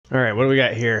Alright, what do we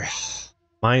got here?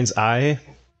 Mind's Eye.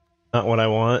 Not what I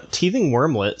want. Teething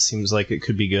Wormlet seems like it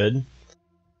could be good.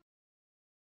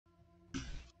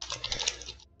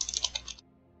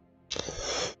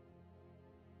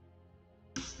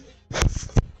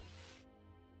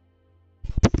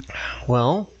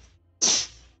 Well,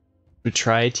 we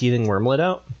try Teething Wormlet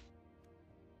out.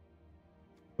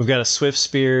 We've got a Swift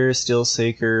Spear, Steel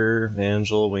Saker,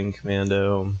 Evangel, Wing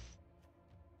Commando,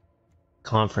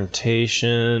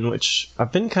 Confrontation, which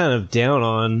I've been kind of down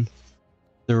on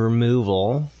the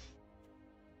removal.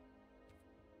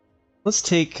 Let's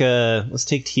take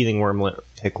Teething Wormlet,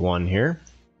 pick one here.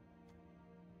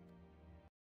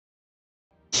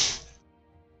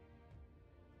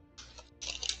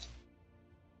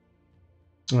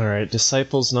 Alright,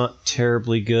 Disciple's not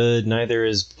terribly good, neither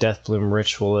is Deathbloom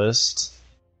Ritualist.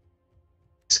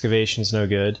 Excavation's no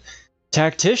good.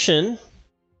 Tactician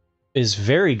is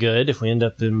very good if we end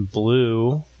up in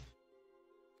blue.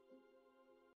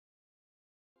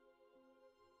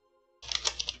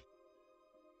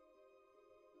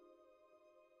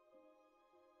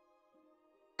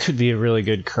 Could be a really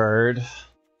good card.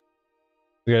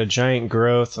 We got a Giant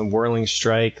Growth, a Whirling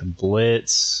Strike,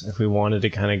 Blitz, if we wanted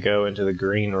to kind of go into the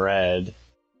green-red.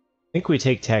 I think we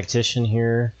take Tactician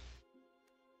here.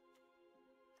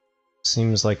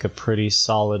 Seems like a pretty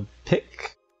solid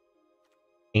pick.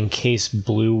 In case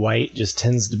blue-white just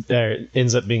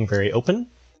ends up being very open.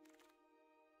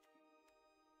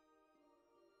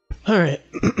 Alright.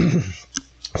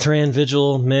 Thran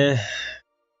Vigil, meh.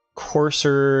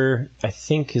 Courser, I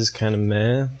think, is kind of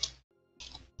meh.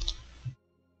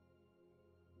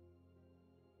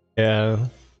 Yeah,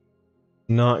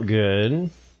 not good.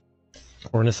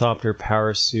 Ornithopter,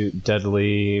 Power Suit,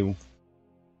 Deadly,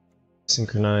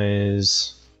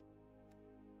 Synchronize.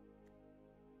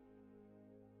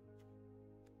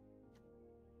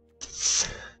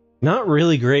 Not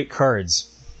really great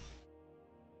cards.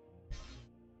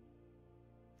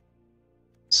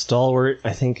 Stalwart,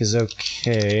 I think, is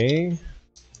okay.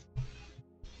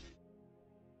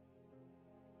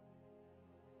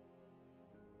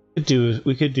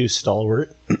 We could do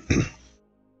Stalwart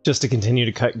just to continue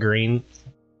to cut green.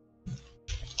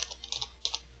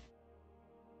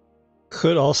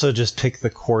 Could also just pick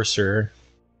the Courser.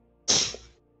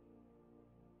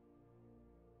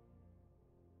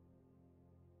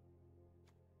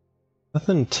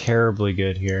 Nothing terribly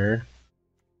good here.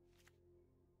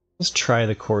 Let's try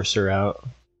the Courser out,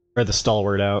 or the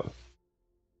Stalwart out.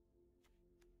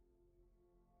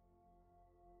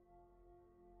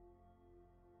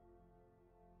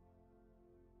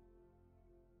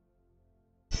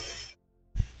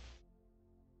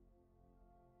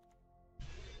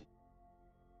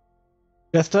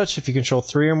 Death Touch, if you control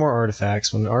 3 or more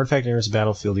artifacts, when an artifact enters the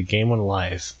battlefield, you gain 1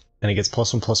 life, and it gets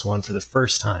 +1/+1 for the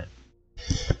first time.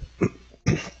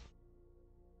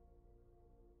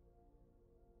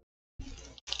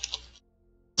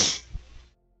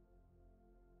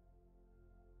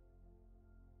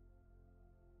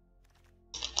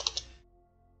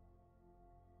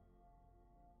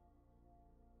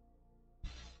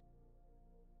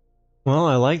 Well,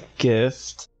 I like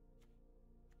Gift.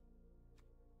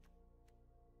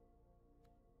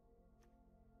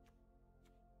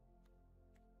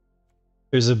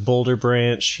 There's a Boulder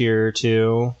Branch here,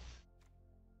 too.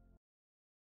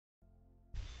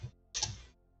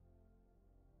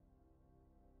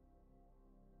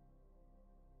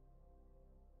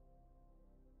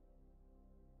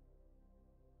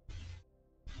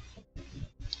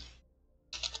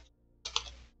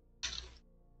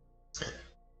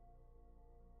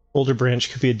 Boulder Branch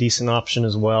could be a decent option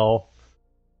as well.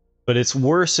 But it's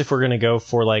worse if we're going to go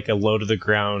for like a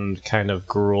low-to-the-ground kind of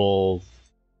Gruul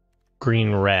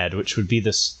green-red, which would be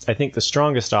this, I think, the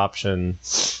strongest option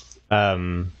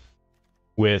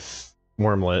with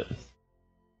Wurmlet.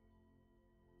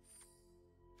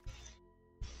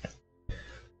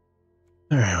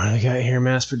 Alright, what do we got here?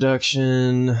 Mass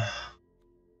Production,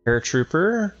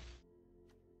 Paratrooper,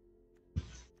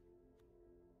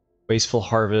 Wasteful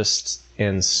Harvest,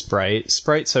 and Sprite.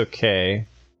 Sprite's okay.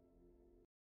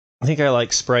 I think I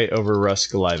like Sprite over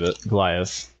Rust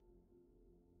Goliath.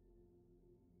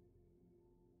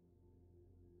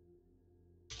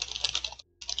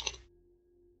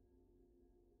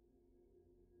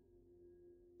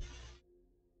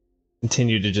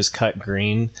 Continue to just cut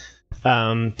green.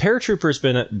 Paratrooper's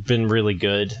been really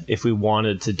good if we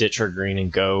wanted to ditch our green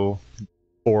and go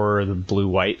for the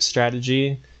blue-white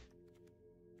strategy.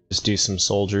 Just do some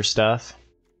soldier stuff.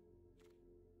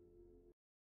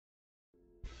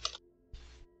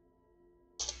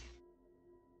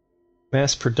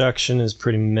 Mass Production is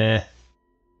pretty meh.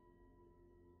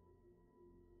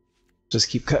 Just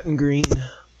keep cutting green.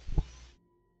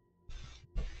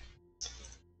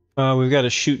 We've got a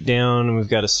shoot down, and we've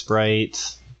got a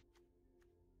sprite.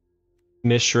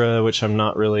 Mishra, which I'm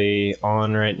not really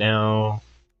on right now.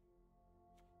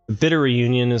 Bitter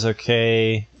Reunion is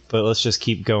okay, but let's just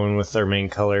keep going with our main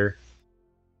color.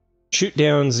 Shoot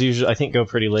downs usually, I think, go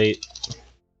pretty late.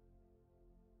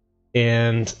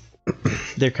 And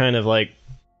they're kind of like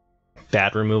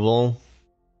bad removal.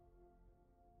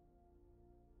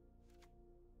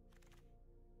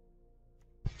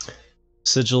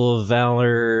 Sigil of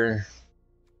Valor,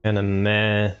 and a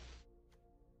meh.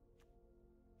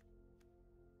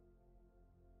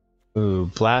 Ooh,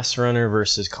 Blast Runner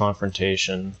versus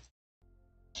Confrontation.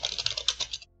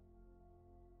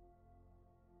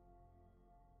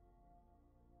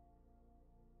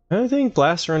 I think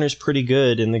Blast Runner's pretty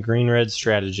good in the green-red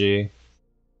strategy.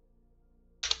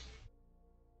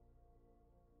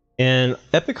 And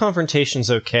Epic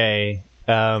Confrontation's okay.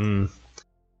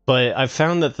 But I've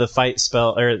found that the fight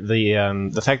spell, or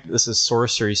the fact that this is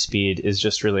sorcery speed, is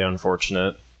just really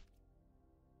unfortunate.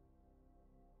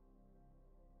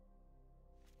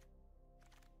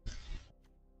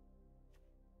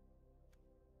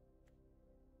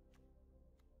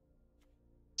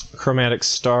 Chromatic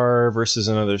Star versus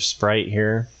another sprite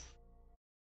here.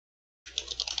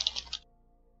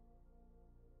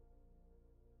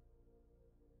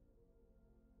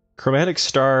 Chromatic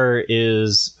Star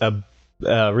is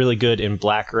really good in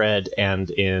black-red and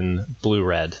in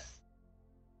blue-red,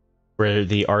 where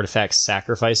the artifact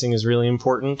sacrificing is really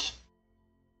important.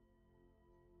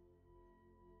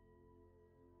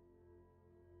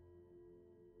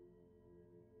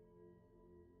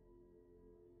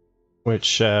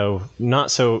 Which not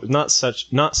so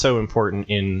important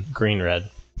in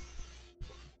green-red.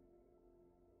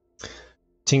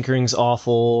 Tinkering's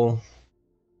awful.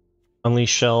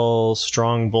 Unleash Shell,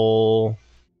 Strong Bowl.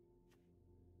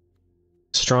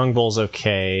 Strong Bowl's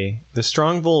okay. The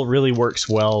Strong Bowl really works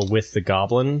well with the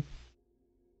Goblin.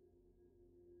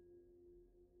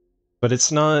 But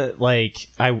it's not like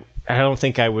I don't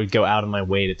think I would go out of my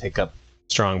way to pick up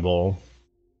Strong Bowl.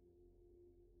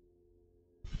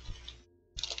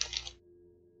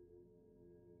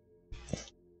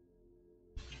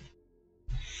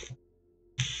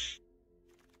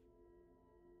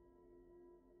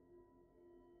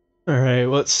 Alright,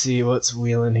 let's see what's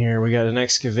wheeling here. We got an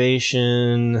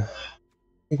Excavation. I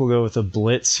think we'll go with a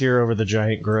Blitz here over the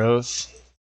Giant Growth.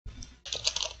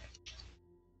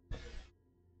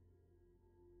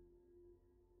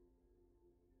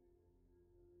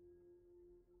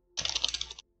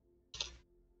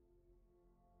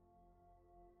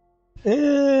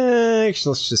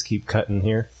 Actually, let's just keep cutting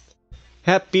here.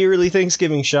 Happy early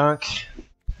Thanksgiving, Shock.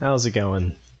 How's it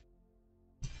going?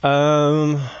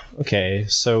 Okay,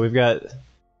 so we've got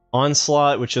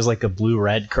Onslaught, which is like a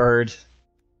blue-red card.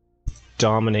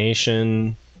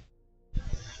 Domination.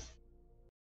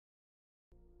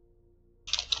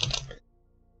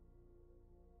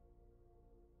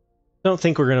 Don't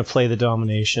think we're gonna play the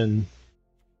Domination.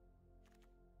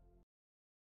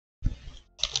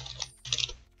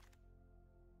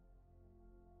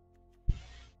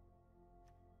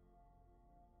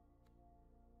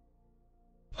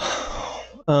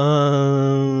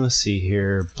 Let's see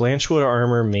here. Blanchwood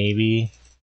Armor, maybe.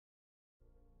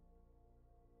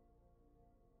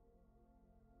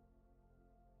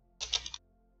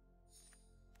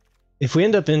 If we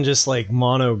end up in just like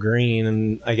mono green,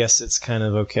 and I guess it's kind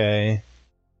of okay.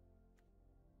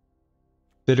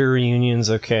 Bitter Reunion's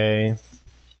okay.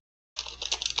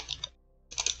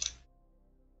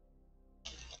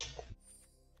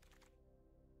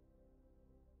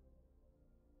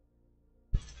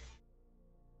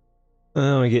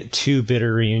 Oh, we get 2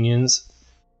 Bitter Reunions.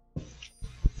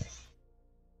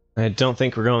 I don't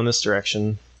think we're going this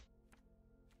direction.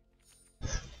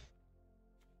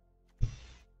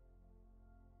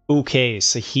 Okay,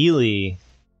 Saheeli.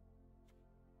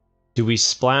 Do we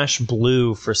splash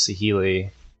blue for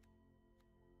Saheeli?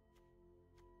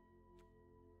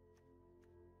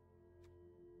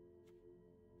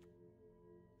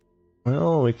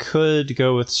 Well, we could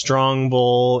go with Strong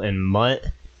Bowl and Mutt,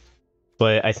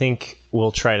 but I think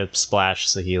we'll try to splash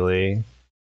Saheeli.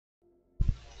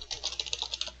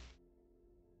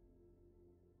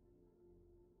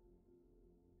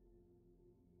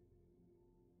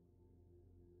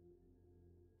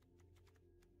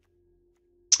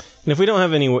 And if we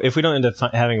don't end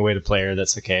up having a way to play her,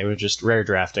 that's okay. We're just rare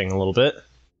drafting a little bit.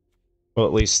 We'll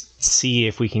at least see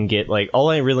if we can get, like,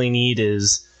 all I really need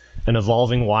is an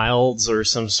Evolving Wilds or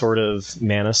some sort of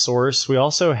mana source. We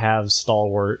also have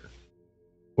Stalwart,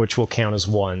 which will count as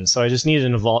 1. So I just need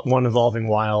one Evolving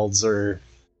Wilds or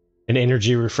an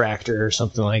Energy Refractor or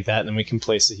something like that, and then we can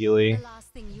play Saheeli. The last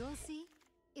thing you'll see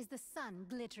is the sun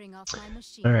glittering off my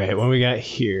machine. All right, what we got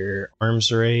here?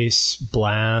 Arms Race,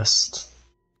 Blast,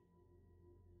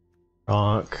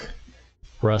 Rock,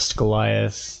 Rust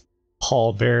Goliath,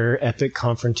 Pallbearer, Epic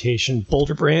Confrontation,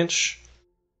 Boulder Branch.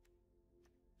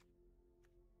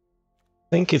 I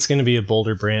think it's going to be a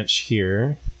Boulder Branch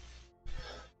here.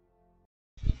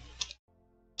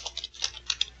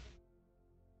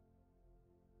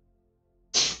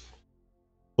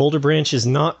 Boulder Branch is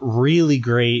not really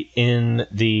great in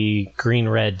the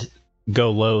green-red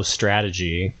go low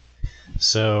strategy,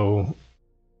 so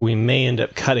we may end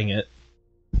up cutting it.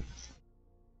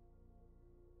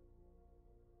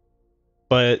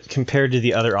 But compared to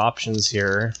the other options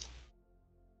here,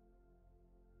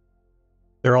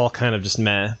 they're all kind of just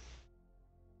meh.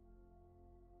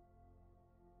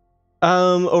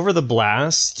 Over the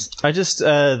Blast, I just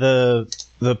the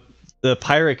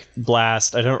Pyric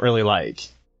Blast I don't really like.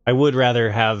 I would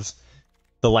rather have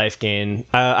the life gain.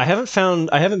 I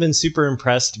haven't been super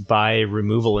impressed by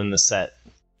removal in the set,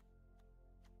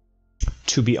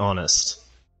 to be honest.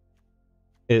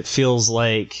 It feels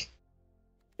like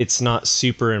it's not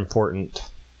super important.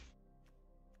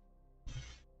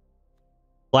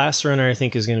 Blast Runner I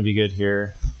think is going to be good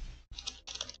here,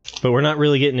 but we're not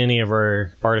really getting any of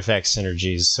our artifact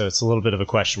synergies, so it's a little bit of a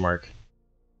question mark.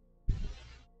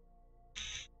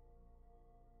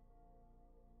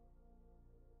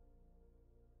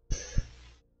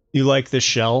 You like the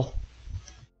shell?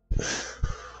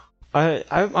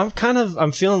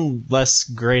 I'm feeling less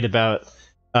great about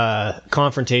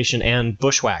Confrontation and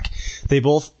Bushwhack. They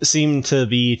both seem to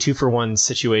be 2-for-1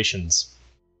 situations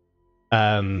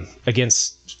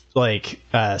against like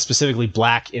specifically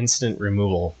black instant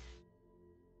removal.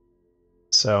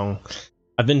 So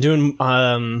I've been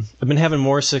having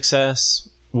more success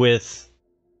with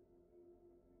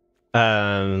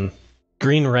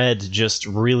green-red just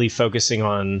really focusing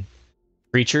on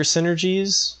creature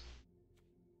synergies.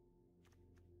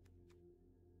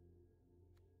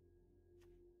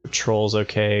 Patrol's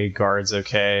okay, guard's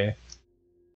okay.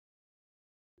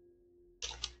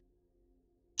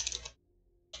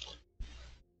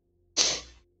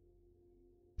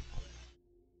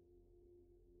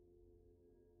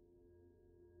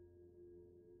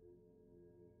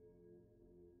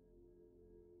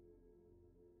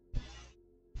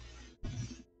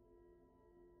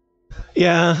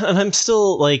 Yeah, and I'm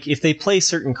still, like, if they play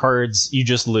certain cards, you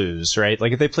just lose, right?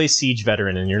 Like, if they play Siege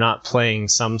Veteran and you're not playing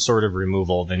some sort of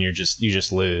removal, then you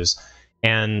just lose.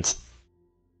 And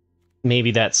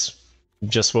maybe that's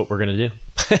just what we're gonna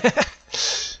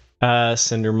do.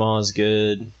 Cinder Maw is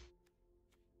good.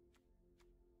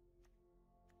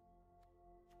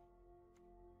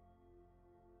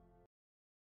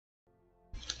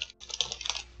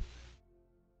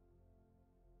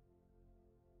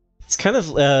 It's kind of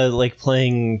like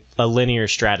playing a linear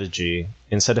strategy.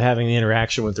 Instead of having the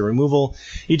interaction with the removal,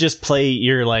 you just play,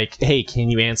 you're like, hey, can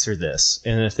you answer this?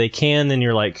 And if they can, then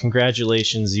you're like,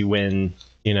 congratulations, you win,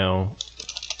 you know.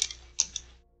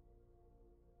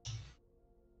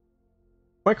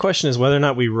 My question is whether or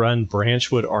not we run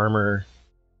Branchwood Armor,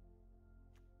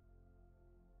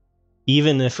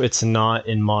 even if it's not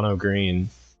in mono green.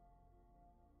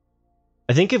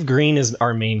 I think if green is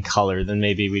our main color, then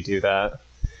maybe we do that.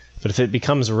 But if it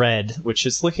becomes red, which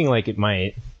it's looking like it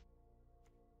might...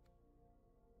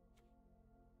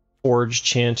 Forge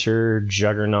Chanter,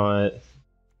 Juggernaut...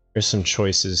 There's some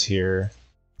choices here.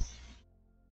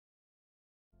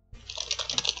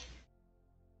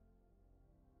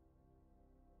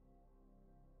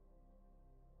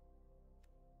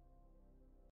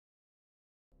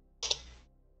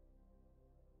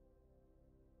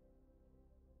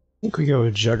 I think we go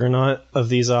with Juggernaut of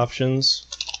these options.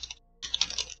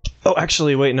 Oh,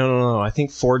 actually, wait, no. I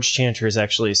think Forge Chanter is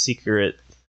actually a secret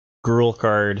Gruul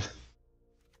card.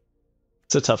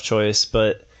 It's a tough choice,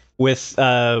 but with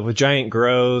giant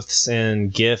growths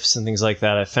and gifts and things like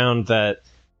that, I found that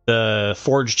the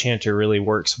Forge Chanter really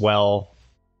works well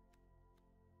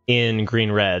in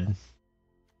green-red.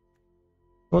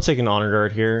 We'll take an Honor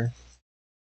Guard here.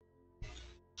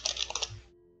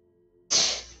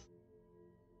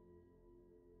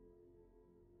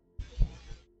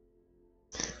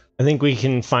 I think we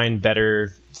can find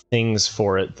better things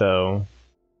for it, though.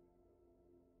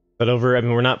 But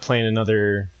we're not playing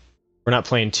we're not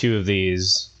playing 2 of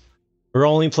these. We're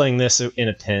only playing this in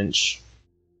a pinch.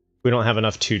 We don't have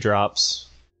enough 2-drops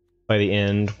by the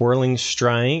end. Whirling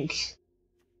Strike,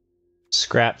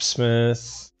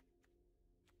 Scrapsmith.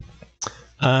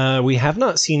 We have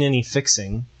not seen any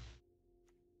fixing.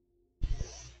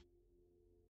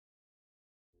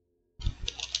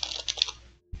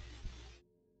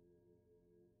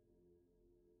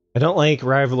 I don't like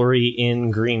rivalry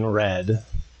in green-red.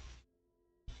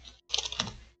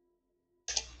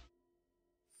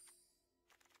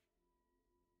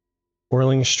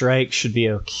 Whirling Strike should be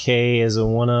okay as a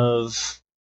one of.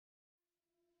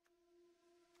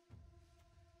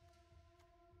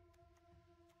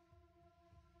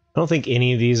 I don't think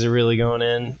any of these are really going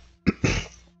in.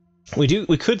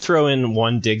 We could throw in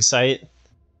one dig site.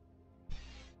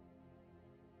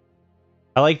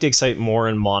 I like dig site more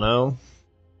in mono.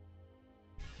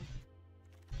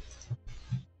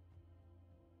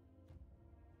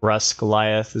 Rust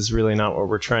Goliath is really not what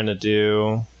we're trying to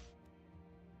do.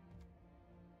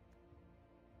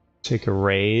 Take a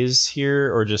raise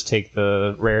here, or just take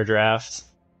the rare draft.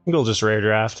 I think we'll just rare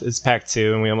draft. It's pack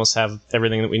 2, and we almost have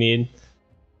everything that we need.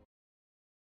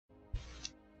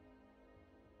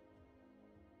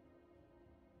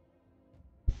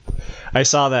 I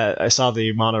saw that. I saw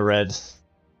the mono red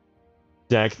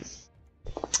deck.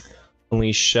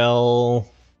 Only shell.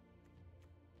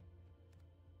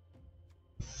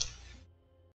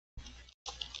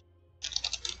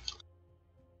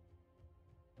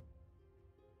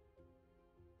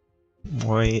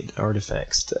 White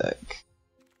artifacts deck.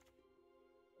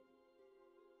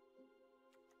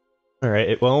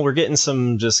 Alright, well, we're getting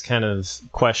some just kind of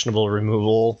questionable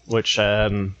removal, which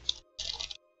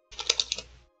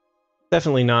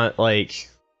definitely not, like,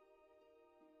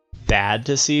 bad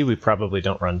to see. We probably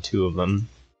don't run 2 of them.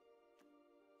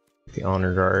 The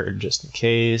Honor Guard, just in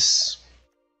case.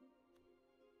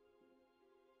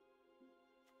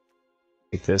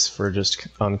 Take this for just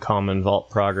uncommon Vault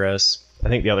Progress. I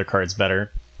think the other card's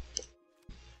better.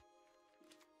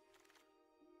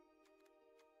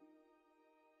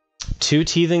 Two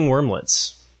Teething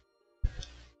Wurmlets.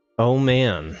 Oh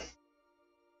man.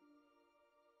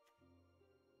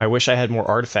 I wish I had more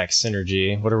artifact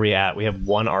synergy. What are we at? We have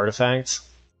 1 artifact?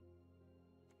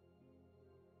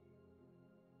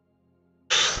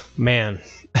 Man.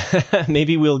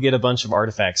 Maybe we'll get a bunch of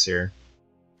artifacts here.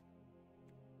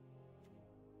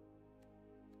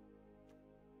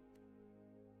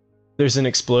 There's an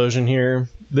explosion here.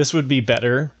 This would be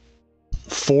better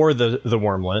for the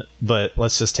Wurmlet, but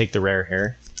let's just take the rare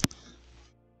here.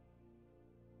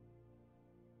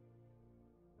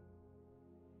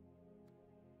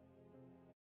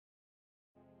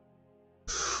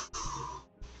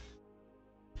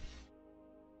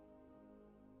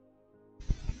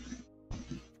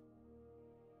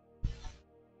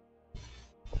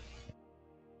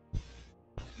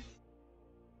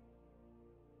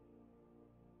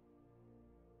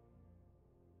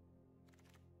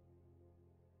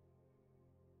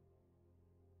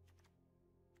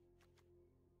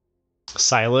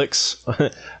 Silex.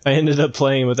 I ended up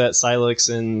playing with that Silex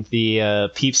in the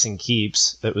Peeps and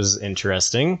Keeps. That was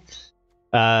interesting.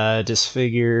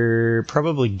 Disfigure,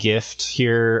 probably Gift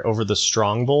here over the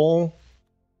Strongbowl.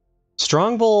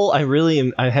 Strongbowl,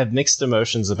 I have mixed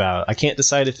emotions about. I can't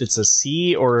decide if it's a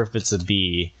C or if it's a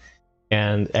B.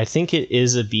 And I think it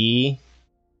is a B.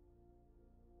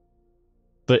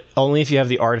 But only if you have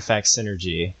the artifact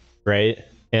synergy, right?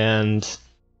 And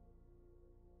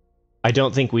I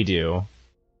don't think we do.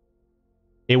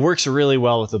 It works really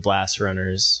well with the Blast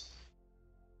Runners.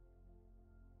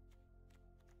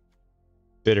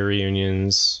 Bitter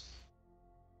Reunions.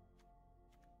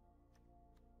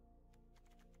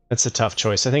 That's a tough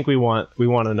choice. I think we want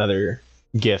another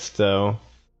gift though.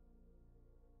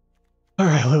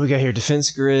 Alright, what do we got here?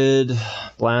 Defense Grid,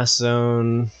 Blast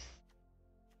Zone,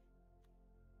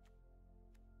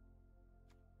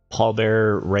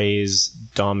 Pallbearer, Raise,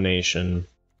 Domination.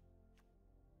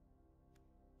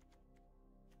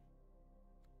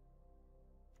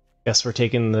 Guess we're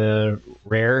taking the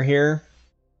rare here.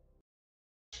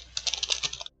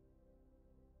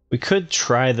 We could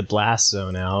try the Blast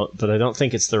Zone out, but I don't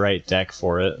think it's the right deck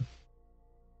for it.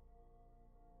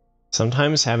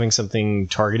 Sometimes having something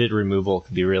targeted removal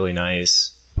could be really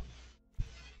nice.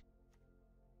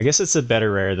 I guess it's a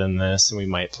better rare than this, and we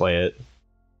might play it.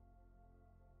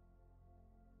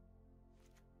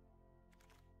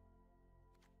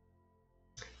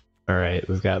 Alright,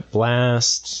 we've got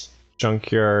Blast,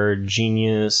 Junkyard,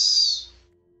 Genius,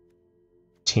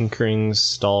 Tinkering,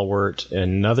 Stalwart,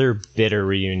 and another Bitter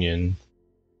Reunion.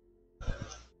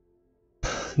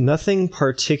 Nothing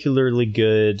particularly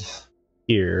good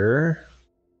here.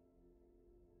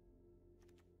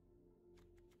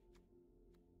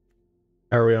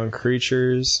 Are we on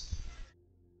creatures?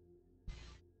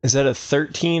 Is that a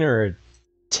 13 or a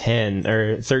 10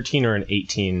 or 13 or an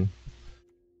 18.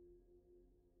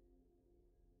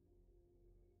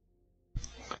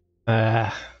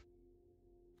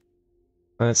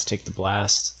 Let's take the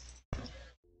blast.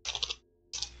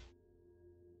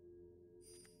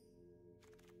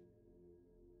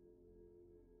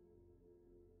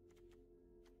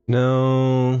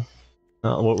 No,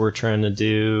 not what we're trying to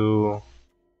do.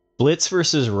 Blitz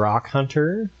versus Rock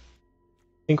Hunter.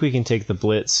 I think we can take the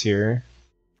Blitz here.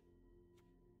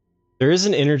 There is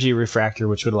an Energy Refractor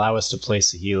which would allow us to play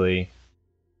Saheeli.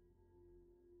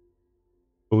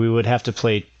 But we would have to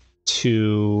play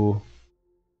two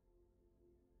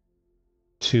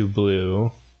blue.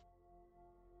 I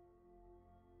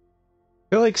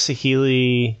feel like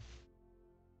Saheeli...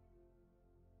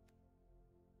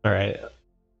 Alright.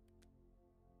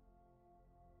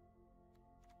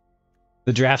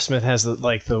 The Draftsmith has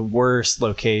the worst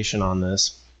location on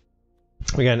this.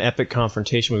 We got an Epic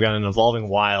Confrontation, we got an Evolving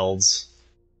Wilds.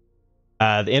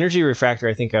 The Energy Refractor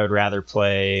I think I would rather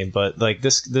play, but like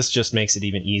this just makes it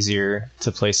even easier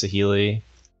to play Saheeli.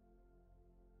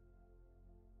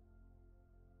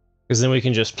 Because then we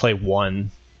can just play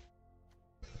one.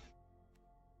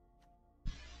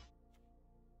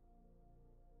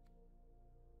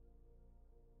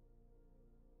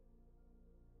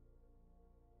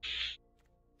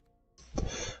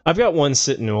 I've got one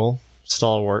Sentinel,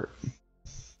 Stalwart.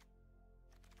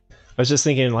 I was just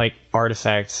thinking, like,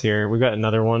 artifacts here. We've got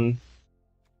another one.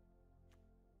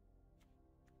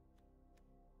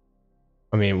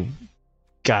 I mean,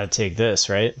 gotta take this,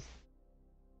 right?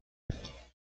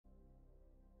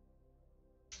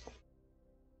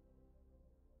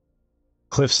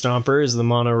 Cliff Stomper is the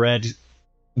mono red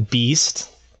beast.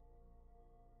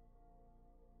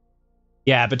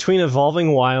 Yeah, between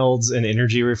Evolving Wilds and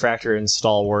Energy Refractor and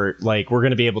Stalwart, like, we're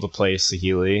gonna be able to play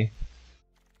Saheeli.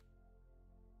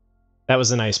 That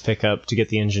was a nice pickup to get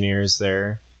the engineers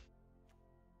there.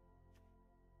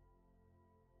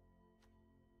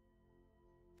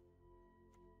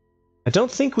 I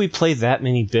don't think we play that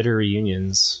many Bitter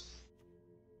Reunions.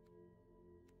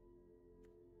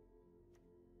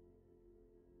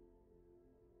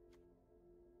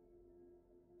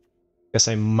 Guess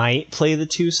I might play the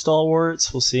two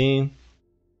Stalwarts, we'll see.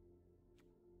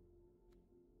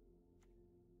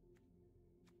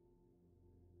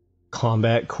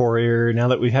 Combat Courier, now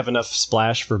that we have enough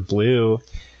splash for blue,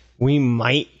 we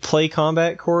might play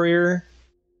Combat Courier.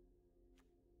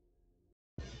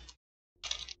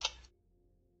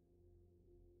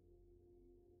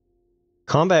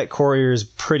 Combat Courier is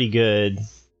pretty good.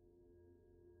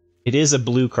 It is a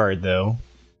blue card though.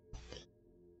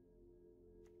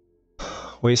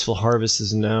 Wasteful Harvest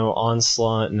is no.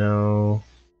 Onslaught, no.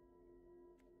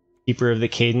 Keeper of the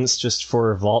Cadence just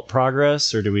for vault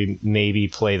progress, or do we maybe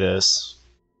play this?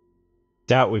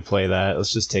 Doubt we play that.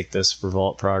 Let's just take this for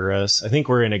vault progress. I think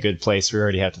we're in a good place. We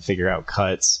already have to figure out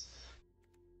cuts.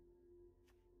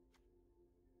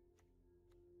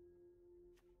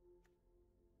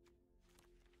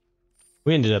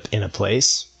 We ended up in a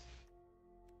place.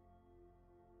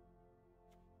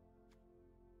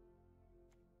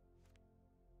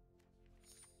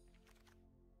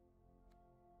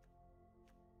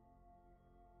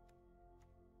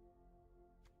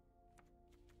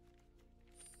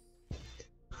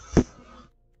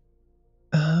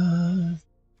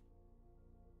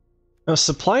 Now,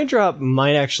 supply drop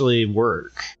might actually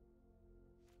work.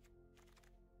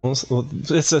 Well,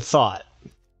 it's a thought.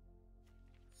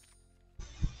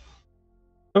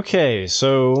 Okay,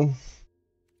 so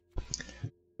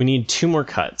we need 2 more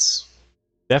cuts.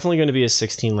 Definitely going to be a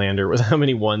 16 lander with how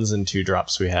many 1s and 2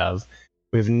 drops we have.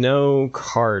 We have no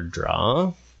card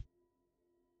draw.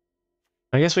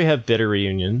 I guess we have Bitter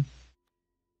Reunion.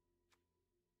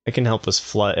 It can help us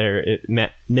flood or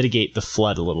mitigate the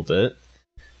flood a little bit.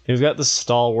 We've got the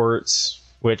Stalwarts,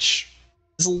 which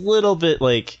is a little bit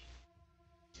like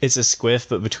it's a squiff,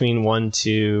 but between 1,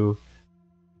 2,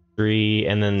 3,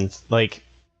 and then like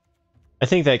I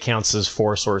think that counts as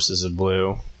 4 sources of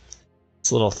blue. It's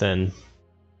a little thin.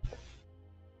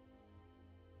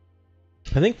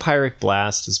 I think Pyrrhic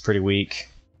Blast is pretty weak.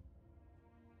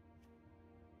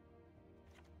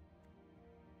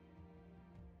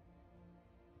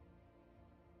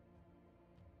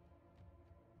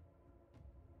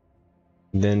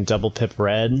 Then double pip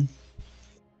red.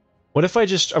 What if I'm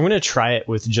going to try it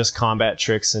with just combat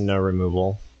tricks and no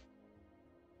removal.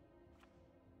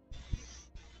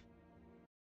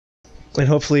 And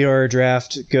hopefully our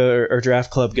draft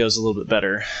club goes a little bit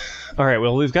better. Alright,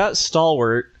 well we've got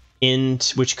Stalwart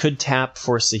which could tap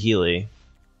for Saheeli.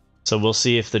 So we'll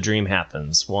see if the dream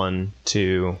happens. 1,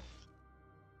 2,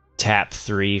 tap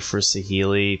 3 for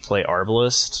Saheeli, play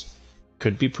Arbalest.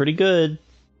 Could be pretty good.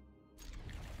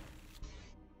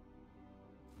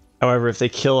 However, if they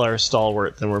kill our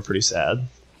Stalwart, then we're pretty sad.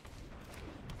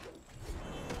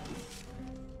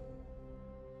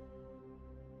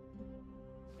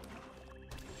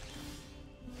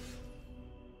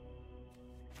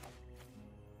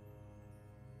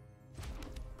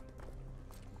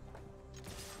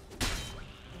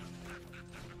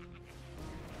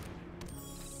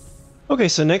 Okay,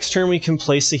 so next turn we can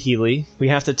play Saheeli. We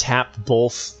have to tap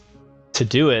both to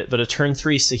do it, but a turn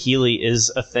 3 Saheeli is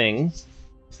a thing,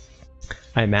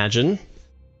 I imagine.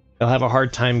 They'll have a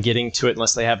hard time getting to it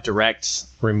unless they have direct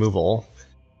removal.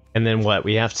 And then what?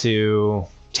 We have to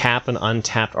tap an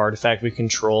untapped artifact we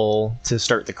control to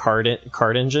start the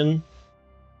card engine.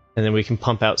 And then we can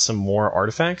pump out some more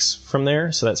artifacts from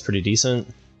there, so that's pretty decent.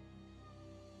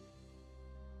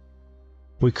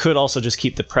 We could also just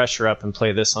keep the pressure up and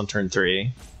play this on turn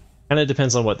 3. Kinda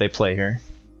depends on what they play here.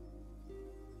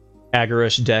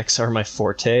 Aggro-ish decks are my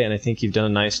forte, and I think you've done a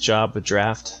nice job with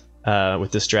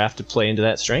this draft to play into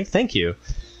that strength. Thank you.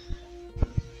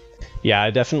 Yeah, I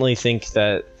definitely think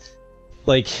that,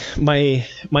 like, my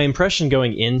impression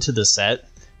going into the set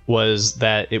was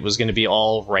that it was going to be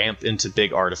all ramp into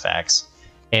big artifacts.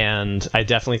 And I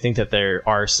definitely think that there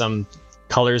are some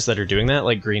colors that are doing that,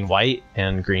 like green-white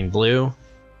and green-blue,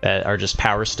 that are just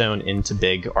Power Stone into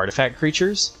big artifact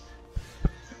creatures.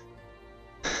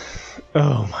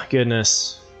 Oh my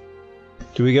goodness.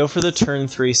 Do we go for the turn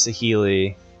 3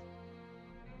 Saheeli?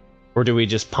 Or do we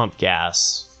just pump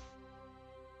gas?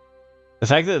 The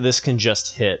fact that this can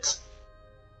just hit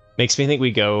makes me think we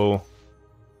go...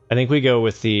 I think we go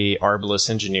with the Arbalest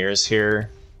Engineers here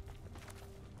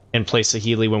and play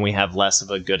Saheeli when we have less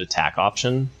of a good attack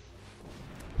option.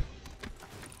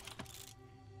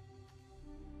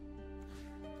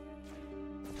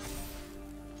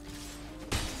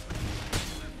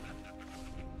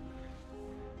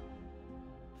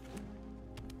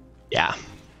 Yeah.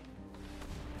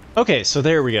 Okay, so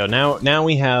there we go. Now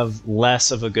we have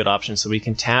less of a good option, so we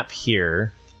can tap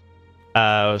here.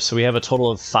 So we have a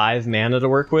total of 5 mana to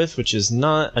work with, which is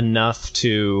not enough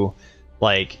to,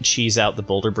 like, cheese out the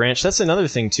Boulder Branch. That's another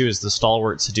thing, too, is the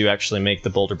Stalwarts do actually make the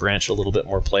Boulder Branch a little bit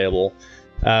more playable.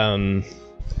 But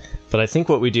I think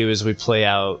what we do is we play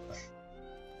out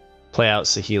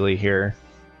Saheeli here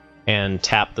and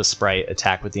tap the Sprite,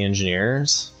 attack with the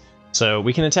Engineers. So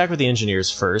we can attack with the Engineers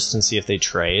first and see if they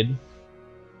trade.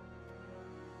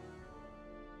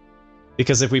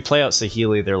 Because if we play out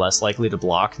Saheeli, they're less likely to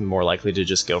block and more likely to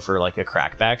just go for like a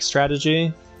crackback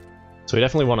strategy. So we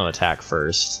definitely want to attack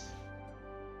first.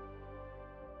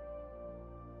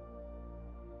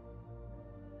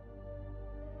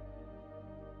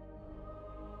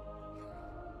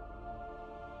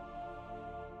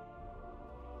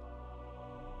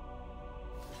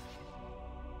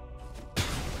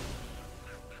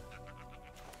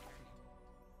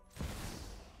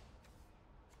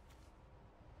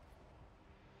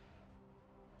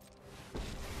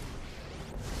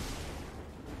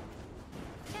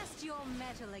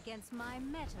 Metal against my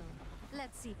metal.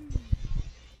 Let's see.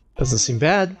 Doesn't seem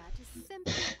bad.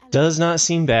 Does not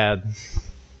seem bad.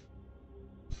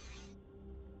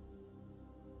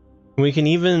 We can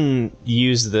even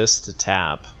use this to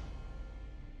tap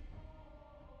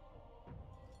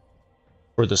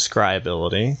for the Scry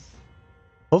ability.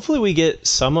 Hopefully we get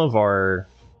some of our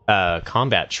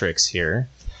combat tricks here,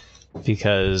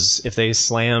 because if they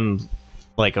slam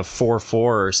like a 4/4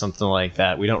 or something like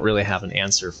that, we don't really have an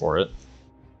answer for it.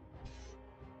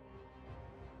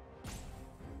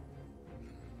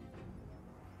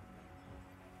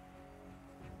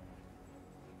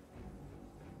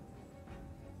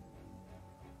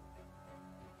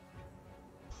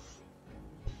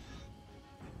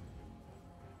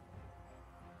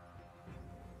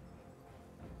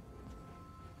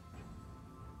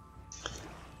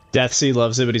 Deathsea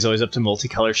loves it, but he's always up to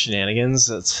multicolor shenanigans.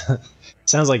 That's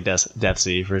sounds like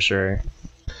Deathsea for sure.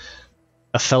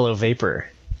 A fellow vapor.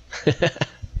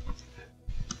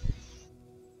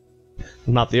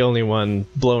 I'm not the only one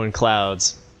blowing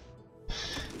clouds.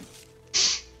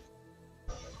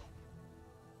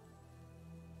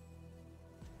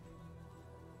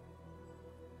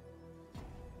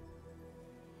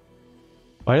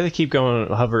 Why do they keep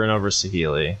hovering over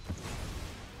Saheeli?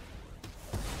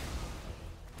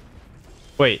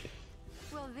 Wait.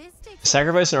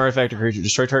 Sacrifice an artifact or creature,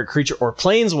 destroy target creature or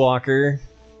planeswalker.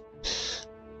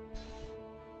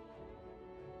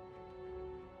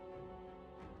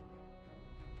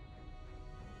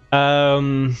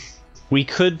 We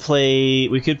could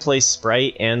play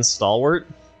Sprite and Stalwart.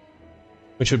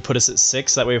 which would put us at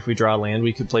 6. That way if we draw land,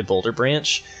 we could play Boulder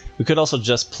Branch. We could also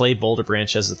just play Boulder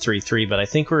Branch as a 3/3, but I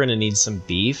think we're going to need some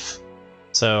beef.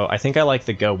 So I think I like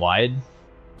the go wide.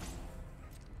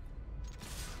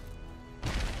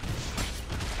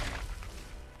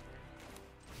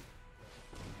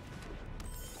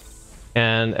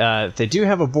 And they do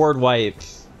have a board wipe,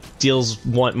 deals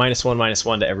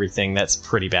 -1/-1 to everything. That's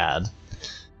pretty bad.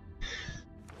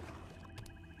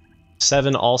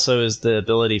 7 also is the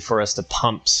ability for us to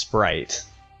pump Sprite.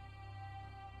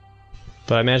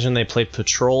 But I imagine they play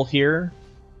Patrol here.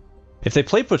 If they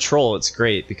play Patrol, it's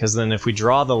great, because then if we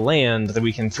draw the land, then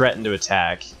we can threaten to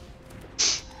attack.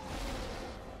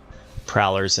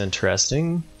 Prowler's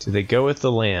interesting. Do they go with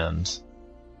the land?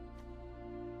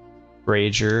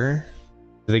 Rager.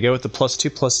 Do they go with the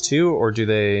 +2/+2, or do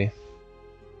they...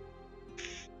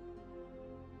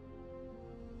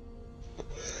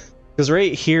 Because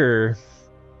right here...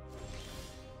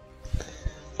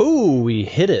 Ooh, we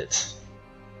hit it.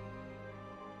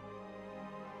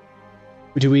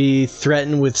 Do we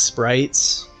threaten with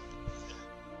sprites?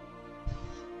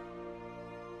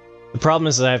 The problem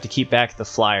is that I have to keep back the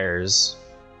flyers.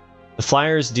 The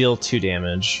flyers deal 2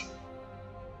 damage.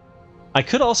 I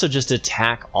could also just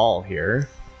attack all here.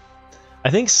 I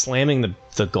think slamming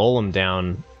the golem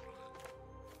down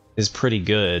is pretty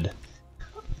good.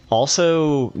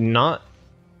 Also, not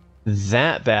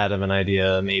that bad of an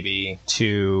idea, maybe,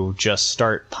 to just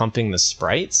start pumping the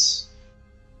sprites.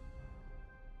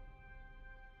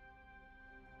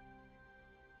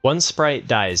 1 sprite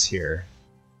dies here.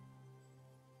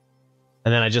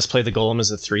 And then I just play the golem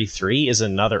as a 3/3 is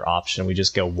another option. We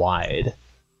just go wide.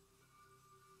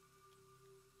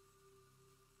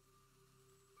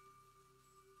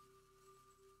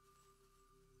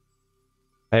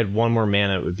 If I had 1 more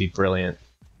mana, it would be brilliant.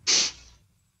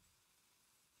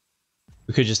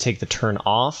 We could just take the turn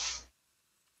off.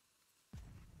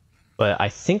 But I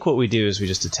think what we do is we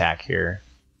just attack here.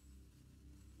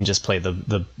 And just play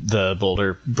the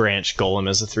Boulder Branch Golem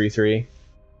as a 3/3.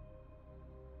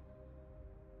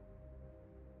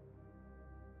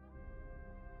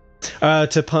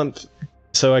 To pump...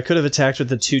 So I could have attacked with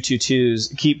the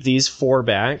 2/2/2s, keep these 4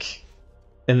 back,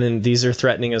 and then these are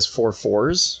threatening as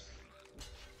 4/4s.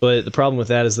 But the problem with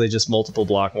that is they just multiple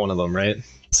block one of them, right?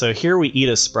 So here we eat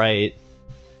a sprite,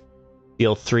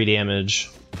 deal 3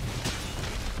 damage,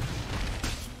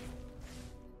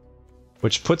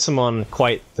 which puts them on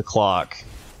quite the clock.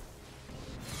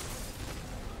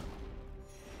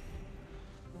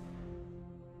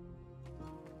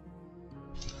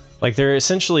 Like, they're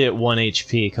essentially at 1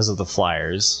 HP because of the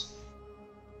flyers.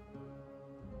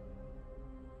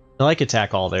 I like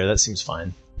attack all there, that seems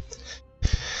fine.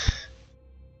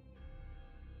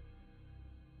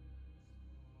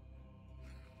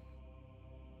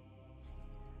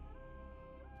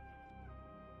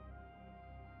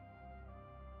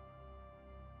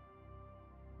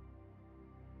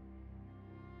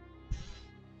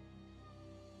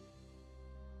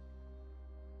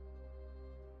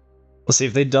 Let's see,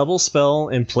 if they double spell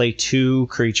and play 2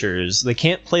 creatures, they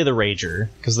can't play the Rager,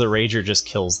 because the Rager just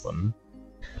kills them.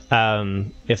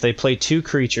 If they play 2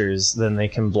 creatures, then they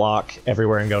can block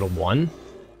everywhere and go to 1.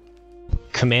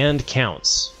 Command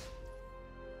counts.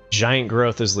 Giant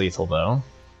Growth is lethal, though.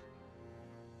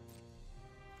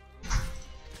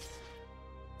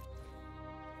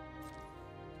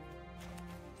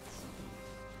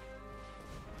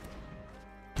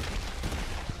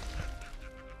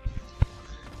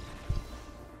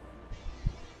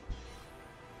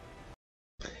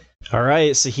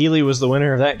 Alright, Saheeli was the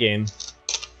winner of that game.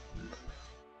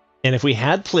 And if we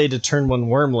had played a turn 1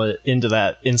 Wurmlet into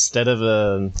that instead of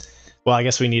a... Well, I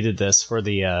guess we needed this for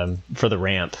the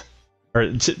ramp.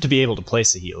 Or to be able to play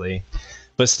Saheeli.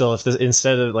 But still, if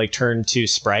instead of like turn 2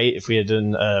 Sprite, if we had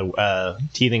done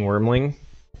Teething Wurmling,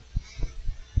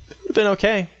 it would have been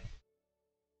okay.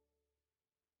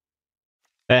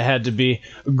 That had to be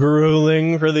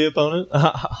grueling for the opponent.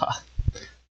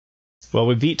 Well,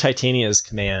 we beat Titania's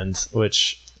command,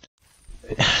 which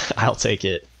I'll take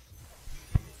it.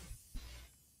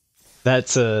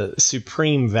 That's a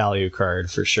supreme value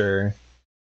card for sure.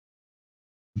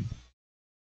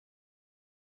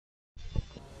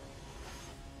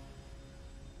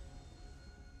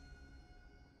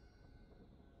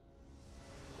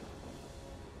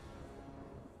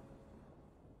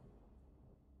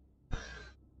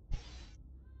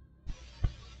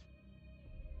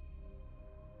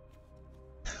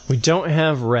 We don't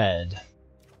have red.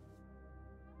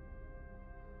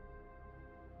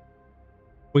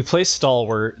 We play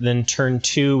Stalwart, then turn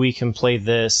 2 we can play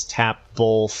this, tap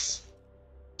both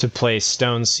to play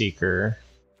Stone Seeker.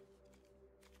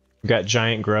 We've got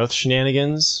giant growth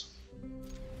shenanigans.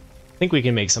 I think we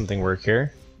can make something work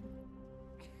here.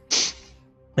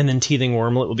 And then Teething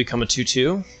Wurmlet will become a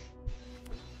 2/2.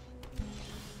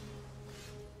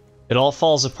 It all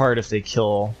falls apart if they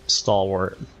kill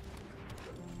Stalwart.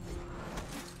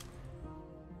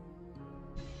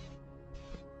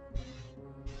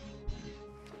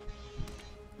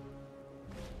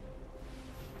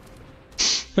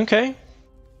 Okay.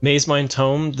 Maze Mine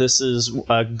Tome, this is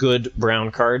a good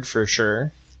brown card for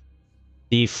sure.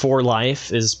 The 4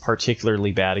 life is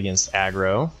particularly bad against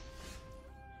aggro.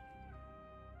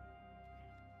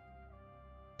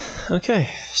 Okay,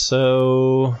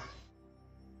 so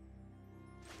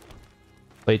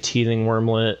play Teething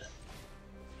Wurmlet.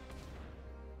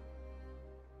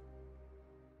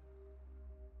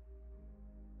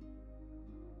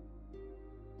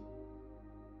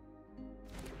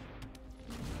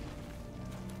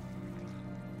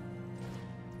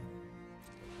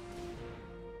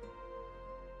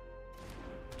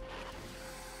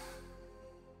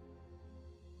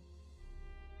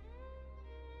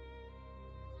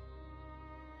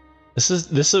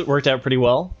 This worked out pretty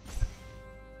well.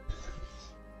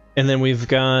 And then we've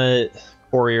got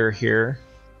Courier here.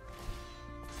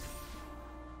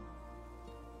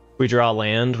 If we draw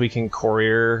land, we can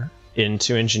Courier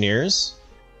into Engineers.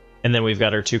 And then we've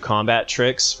got our 2 combat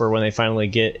tricks for when they finally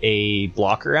get a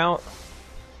blocker out.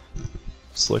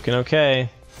 It's looking okay.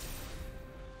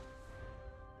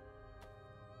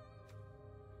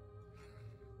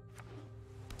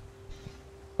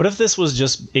 What if this was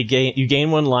just you gain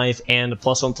 1 life and a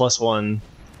 +1/+1?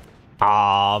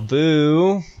 Ah,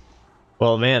 boo.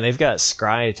 Well, man, they've got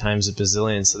Scry times a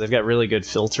bazillion, so they've got really good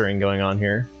filtering going on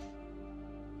here.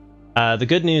 The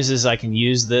good news is I can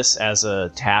use this as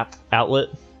a tap outlet.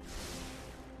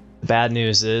 The bad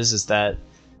news is that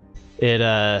it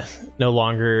no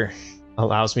longer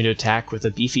allows me to attack with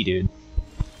a beefy dude.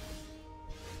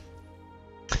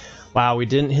 Wow, we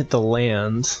didn't hit the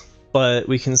land. But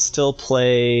we can still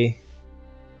play.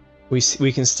 We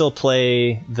can still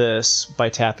play this by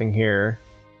tapping here.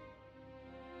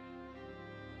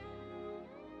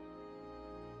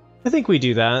 I think we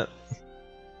do that.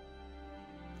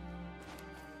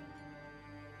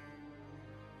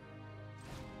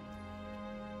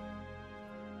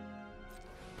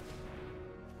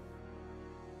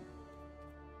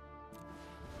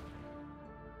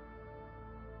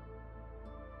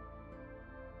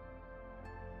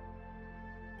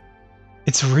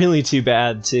 It's really too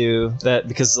bad too that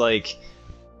because like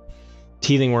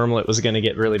Teething Wurmlet was going to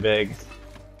get really big.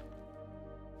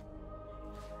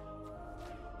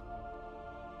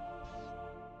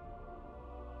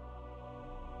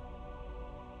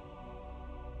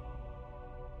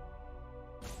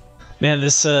 Man,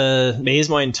 this Maze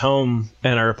Mine Tome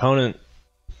and our opponent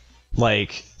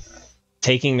like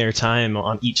taking their time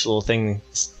on each little thing.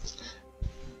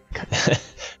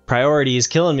 Priority is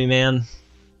killing me, man.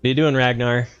 What are you doing,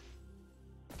 Ragnar?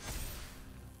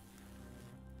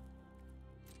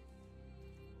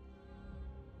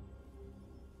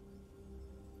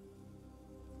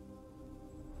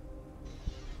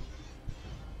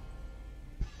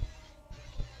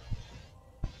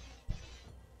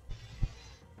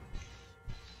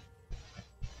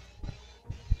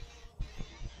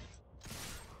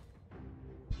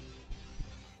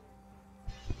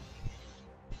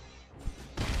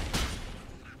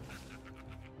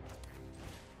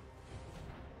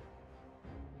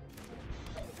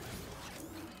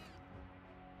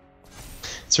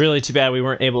 It's really too bad we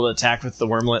weren't able to attack with the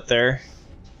Wurmlet there.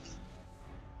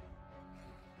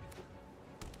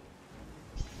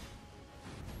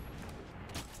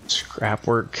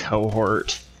 Scrapwork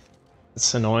cohort.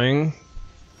 It's annoying.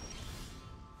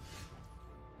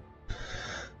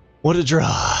 What a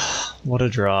draw. What a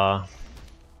draw.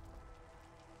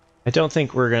 I don't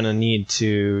think we're going to need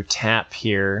to tap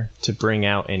here to bring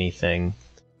out anything.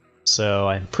 So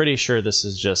I'm pretty sure this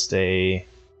is just a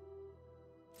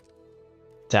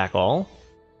attack all.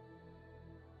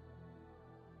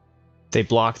 They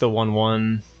block the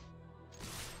 1/1.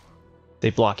 They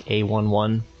block a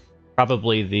 1/1.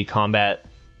 Probably the combat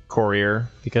courier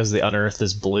because the unearthed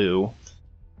is blue.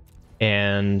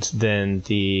 And then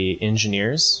the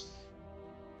engineers.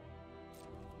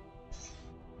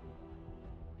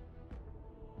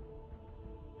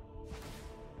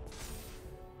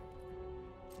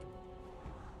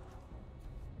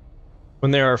 When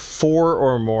there are 4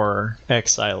 or more,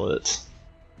 exile it.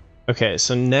 Okay,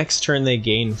 so next turn they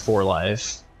gain 4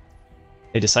 life.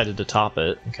 They decided to top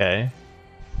it, okay.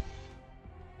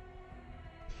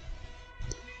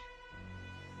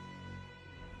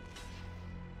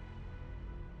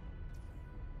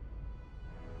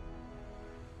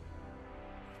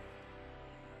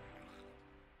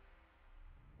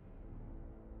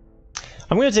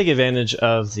 I'm going to take advantage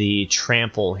of the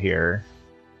trample here.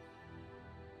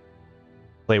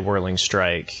 Play Whirling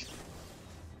Strike.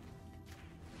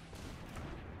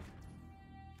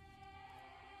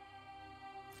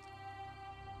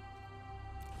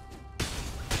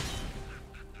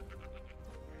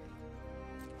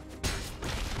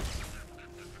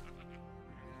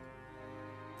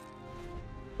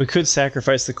 We could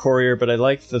sacrifice the courier, but I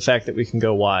like the fact that we can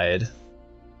go wide.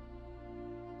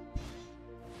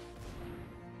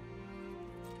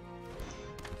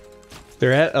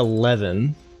 They're at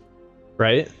 11,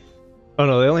 right? Oh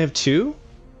no, they only have 2?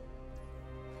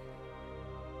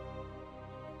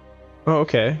 Oh,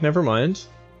 okay, never mind.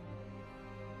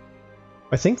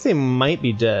 I think they might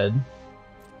be dead.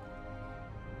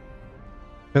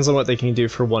 Depends on what they can do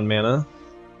for 1 mana.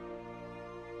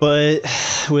 But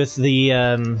with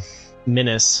the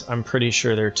Menace, I'm pretty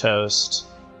sure they're toast.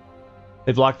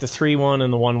 They blocked the 3-1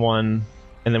 and the 1-1,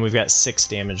 and then we've got 6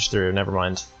 damage through, never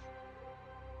mind.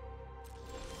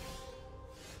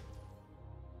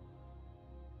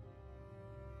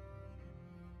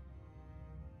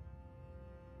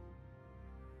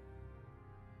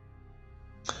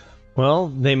 Well,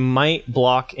 they might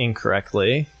block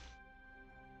incorrectly.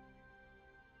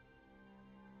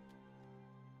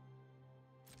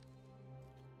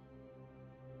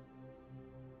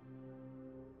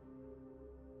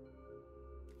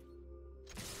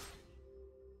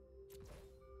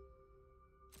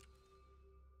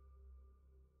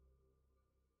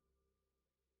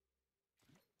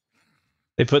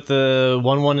 They put the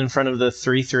 1-1 in front of the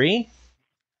 3-3?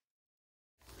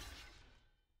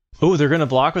 Oh, they're gonna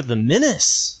block with the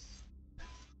Menace!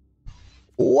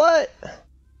 What?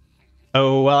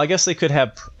 Oh, well, I guess they could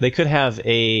have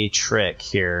a trick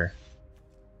here.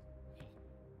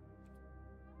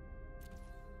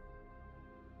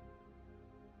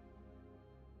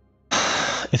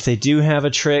 If they do have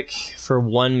a trick for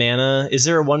 1 mana, is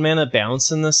there a 1 mana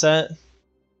bounce in the set?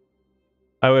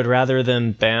 I would rather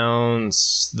them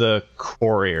bounce the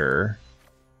courier.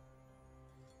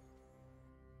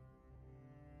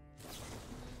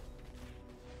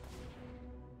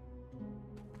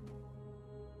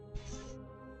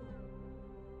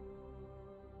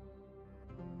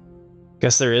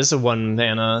 Guess there is a 1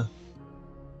 mana.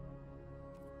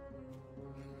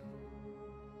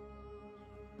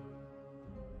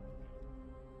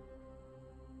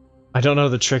 I don't know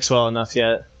the tricks well enough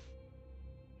yet.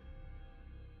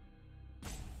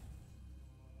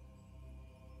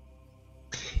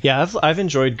 Yeah, I've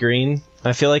enjoyed green.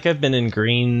 I feel like I've been in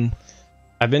green,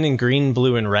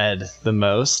 blue, and red the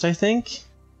most, I think.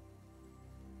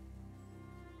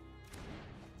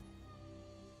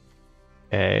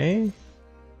 Okay.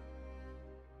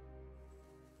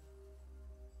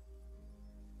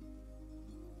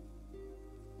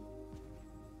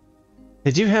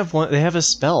 They do have one. They have a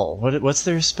spell. What's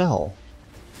their spell?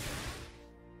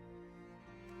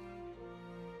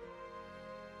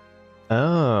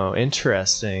 Oh,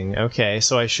 interesting. Okay,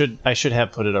 so I should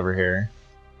have put it over here.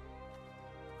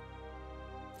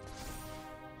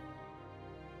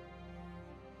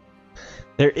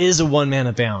 There is a 1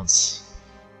 mana bounce.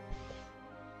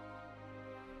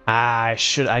 Ah,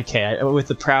 with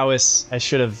the prowess, I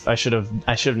should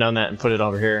have known that and put it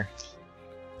over here.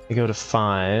 We go to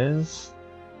 5.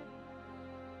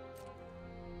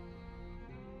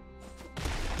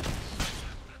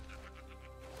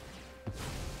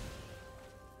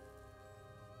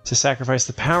 To sacrifice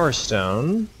the Power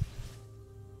Stone.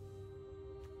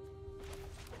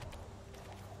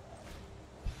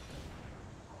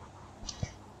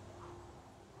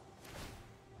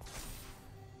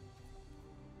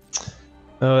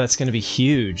 Oh, that's going to be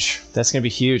huge. That's going to be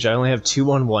huge. I only have 2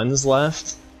 1/1s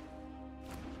left.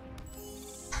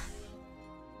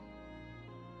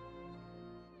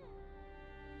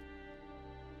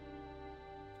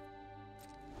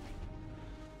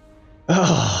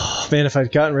 Oh, man, if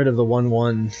I'd gotten rid of the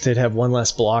 1/1, they'd have 1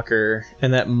 less blocker,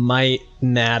 and that might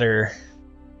matter.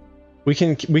 We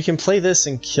can play this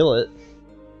and kill it,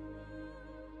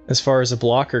 as far as a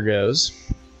blocker goes.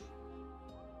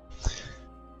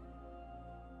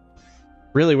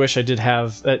 Really wish I did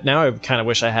have... now I kind of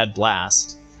wish I had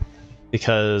Blast,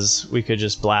 because we could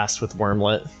just blast with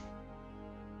Wurmlet.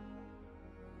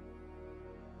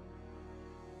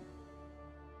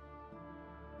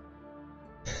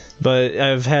 But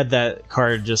I've had that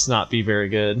card just not be very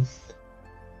good.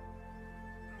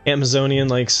 Amazonian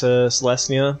likes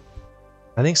Celestia.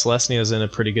 I think Celestia is in a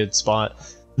pretty good spot.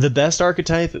 The best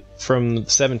archetype from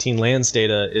 17 lands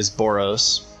data is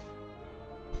Boros.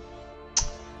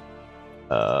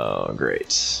 Oh,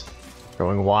 great.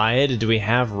 Going wide. Do we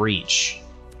have reach?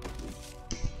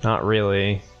 Not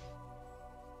really.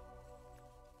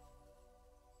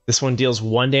 This one deals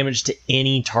 1 damage to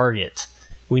any target.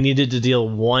 We needed to deal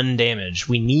 1 damage.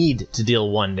 We need to deal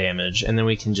 1 damage, and then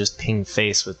we can just ping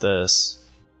face with this.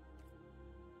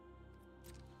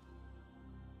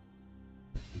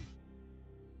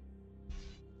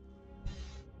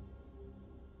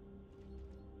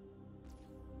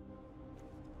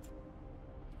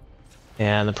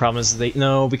 Yeah, and the problem is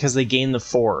because they gain the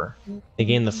 4. They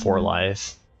gain the 4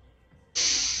 life.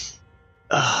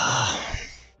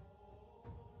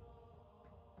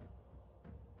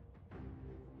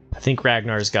 I think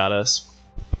Ragnar's got us.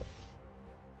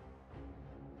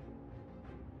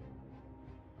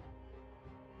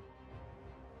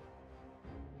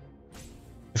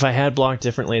 If I had blocked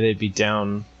differently, they'd be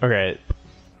down. Okay,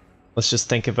 let's just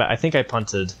think about. I think I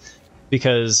punted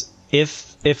because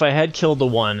if I had killed the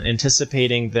 1,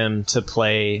 anticipating them to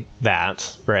play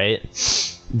that, right,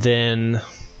 then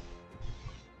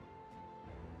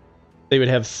they would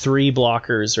have 3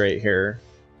 blockers right here.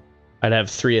 I'd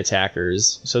have 3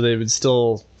 attackers, so they would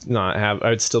still not have. I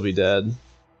would still be dead.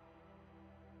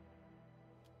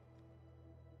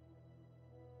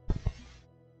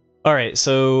 All right,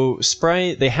 so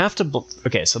Sprite. They have to.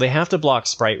 Okay, so they have to block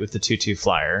Sprite with the 2/2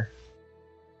 flyer.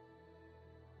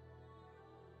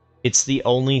 It's the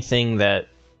only thing that.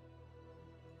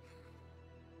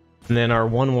 And then our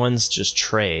 1/1s just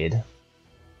trade,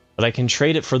 but I can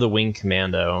trade it for the Wing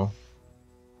Commando.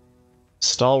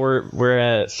 Stalwart, we're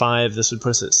at 5, this would put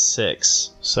us at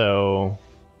 6, so...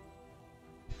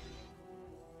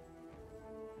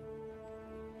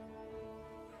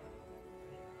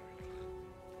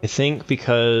 I think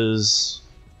because...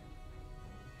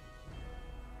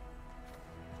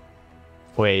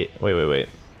 Wait. I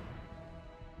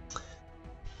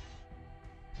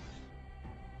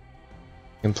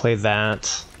can play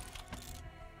that.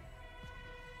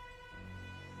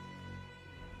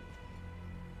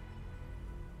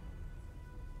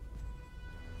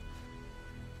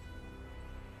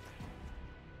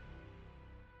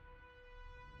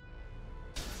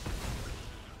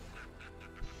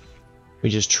 We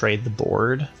just trade the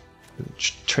board.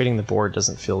 Trading the board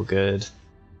doesn't feel good.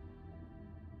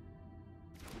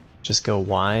 Just go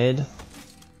wide.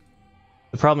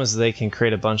 The problem is they can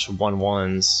create a bunch of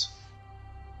 1/1s.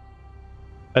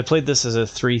 I played this as a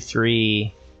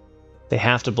 3/3. They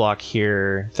have to block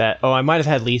here. That I might have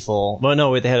had lethal. Well,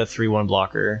 no, wait, they had a 3/1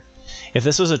 blocker. If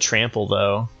this was a trample,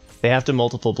 though, they have to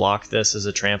multiple block this as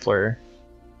a trampler.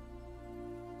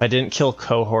 If I didn't kill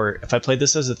cohort, if I played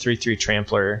this as a 3/3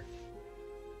 trampler,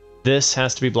 this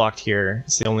has to be blocked here.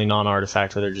 It's the only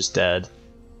non-artifact where they're just dead.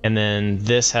 And then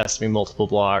this has to be multiple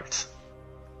blocked.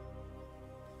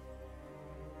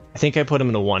 I think I put him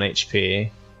in a 1 HP.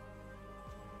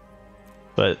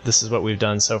 But this is what we've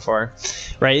done so far.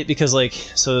 Right? Because, like,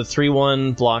 so the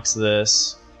 3/1 blocks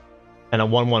this, and a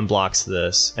 1/1 blocks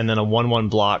this, and then a 1/1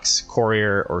 blocks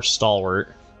Courier or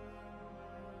Stalwart.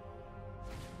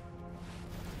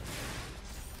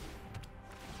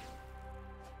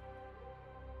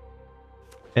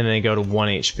 And they go to 1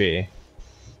 HP.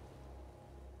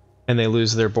 And they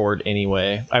lose their board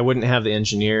anyway. I wouldn't have the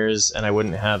engineers, and I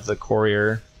wouldn't have the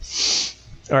courier.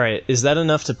 Alright, is that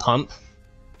enough to pump?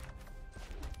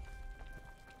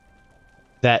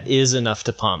 That is enough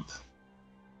to pump.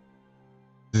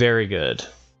 Very good.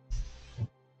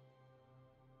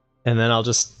 And then I'll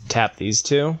just tap these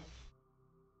 2.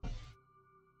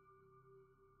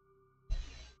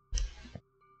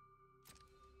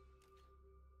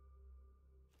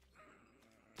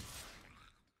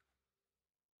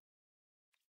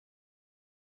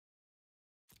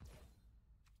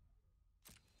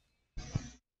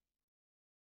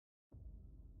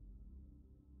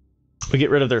 We get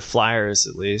rid of their flyers,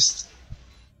 at least.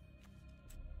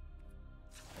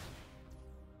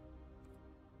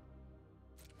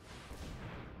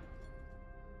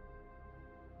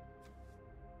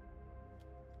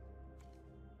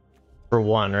 For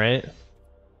 1, right?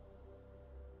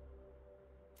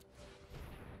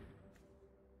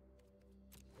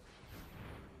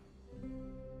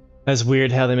 That's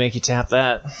weird how they make you tap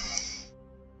that.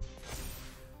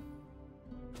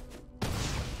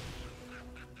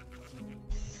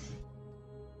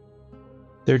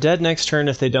 They're dead next turn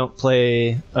if they don't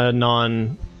play a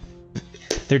non...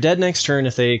 They're dead next turn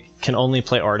if they can only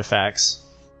play artifacts.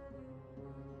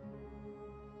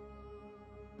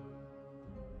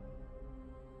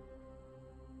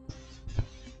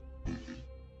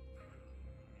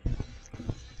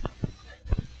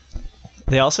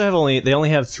 They also have they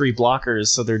only have 3 blockers,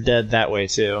 so they're dead that way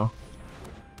too.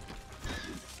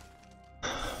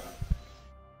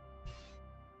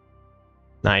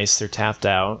 Nice, they're tapped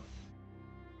out.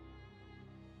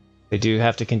 They do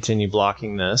have to continue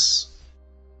blocking this.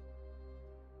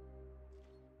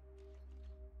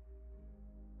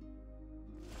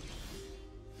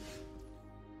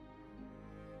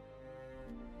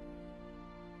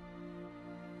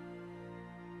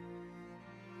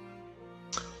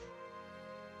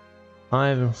 I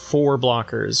have 4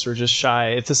 blockers. We're just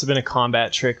shy. If this had been a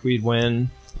combat trick, we'd win.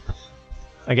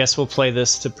 I guess we'll play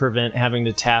this to prevent having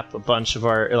to tap a bunch of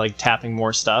our, like, tapping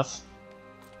more stuff.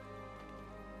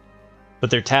 But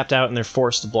they're tapped out and they're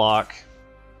forced to block.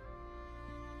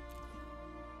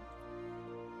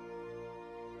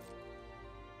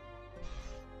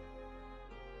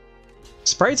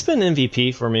 Sprite's been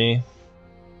MVP for me.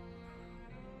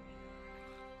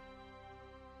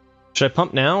 Should I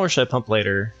pump now or should I pump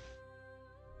later?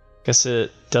 Guess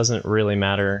it doesn't really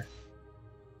matter.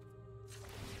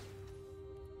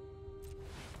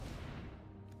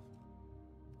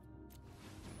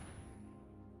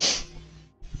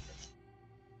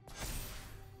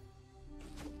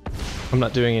 I'm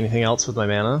not doing anything else with my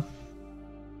mana.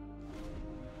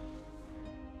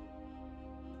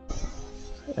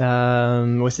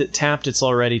 With it tapped, it's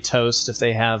already toast if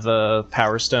they have a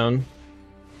Power Stone.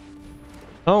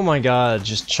 Oh my god,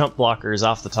 just chump blockers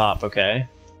off the top, okay.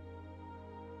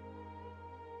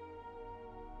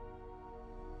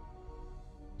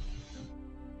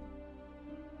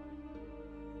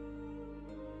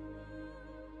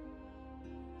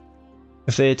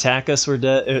 If they attack us, we're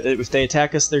dead. If they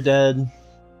attack us, they're dead.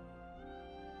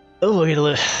 Oh,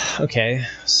 okay.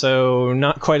 So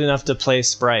not quite enough to play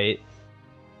Sprite.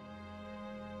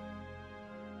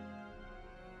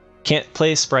 Can't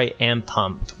play Sprite and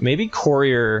pump. Maybe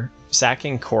Courier,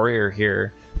 sacking Courier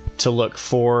here to look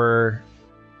for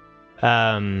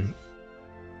something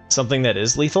that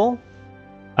is lethal.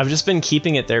 I've just been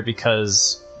keeping it there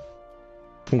because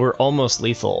we're almost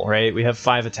lethal, right? We have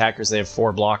 5 attackers, they have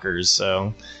 4 blockers,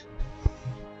 so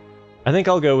I think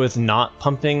I'll go with not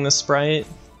pumping the Sprite.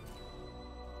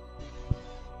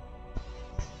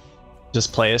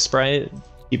 Just play a Sprite,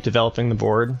 keep developing the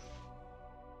board.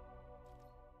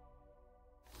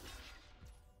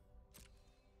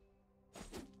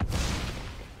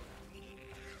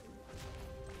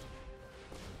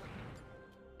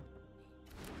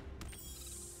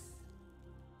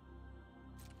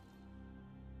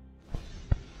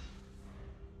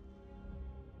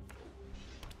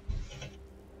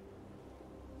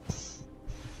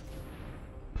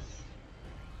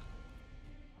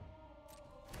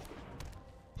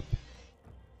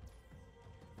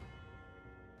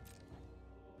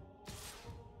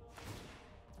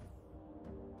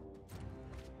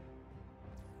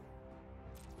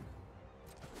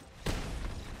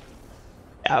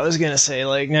 I was gonna say,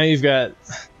 like, now you've got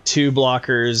 2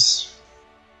 blockers.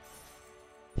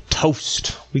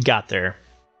 Toast. We got there.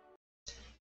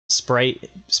 Sprite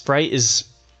is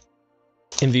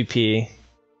MVP.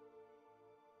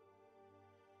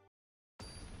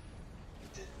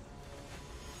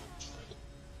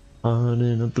 On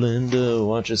in a blender,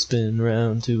 watch it spin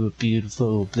round to a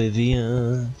beautiful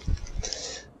oblivion.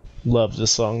 Love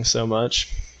this song so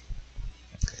much.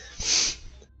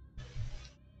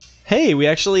 Hey, we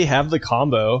actually have the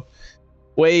combo.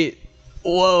 Wait,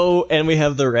 whoa, and we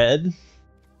have the red.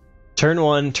 Turn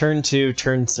 1, turn 2,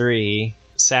 turn 3.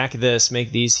 Sack this,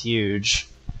 make these huge.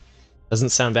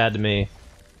 Doesn't sound bad to me.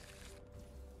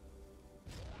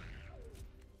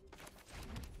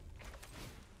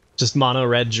 Just mono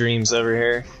red dreams over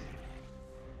here.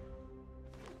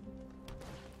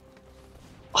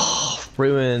 Oh,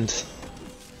 ruined.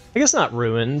 I guess not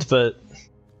ruined, but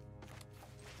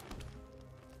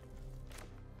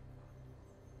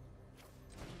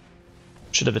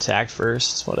should have attacked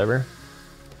first, whatever.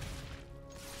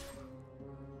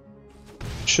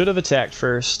 Should have attacked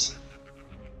first.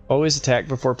 Always attack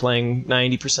before playing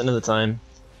 90% of the time.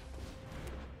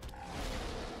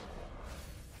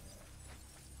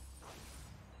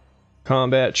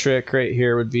 Combat trick right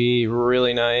here would be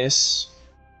really nice.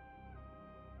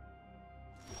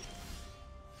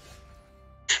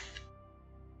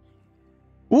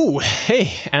 Ooh,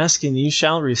 hey, ask and you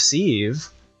shall receive.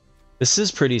 This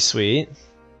is pretty sweet.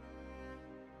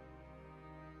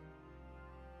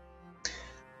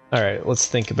 Alright, let's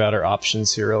think about our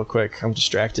options here real quick. I'm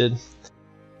distracted.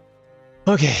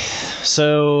 Okay,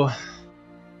 so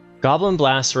Goblin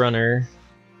Blast Runner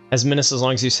has menace as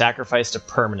long as you sacrificed a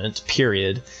permanent,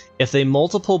 period. If they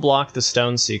multiple block the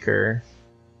Stone Seeker,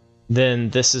 then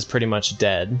this is pretty much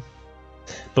dead.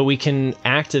 But we can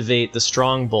activate the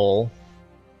Strong Bull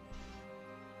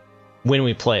when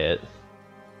we play it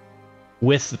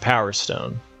with the Power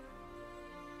Stone.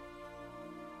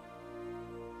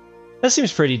 That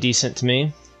seems pretty decent to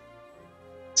me.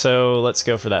 So let's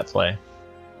go for that play.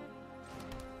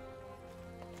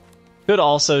 Could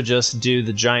also just do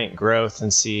the giant growth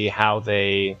and see how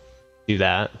they do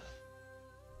that.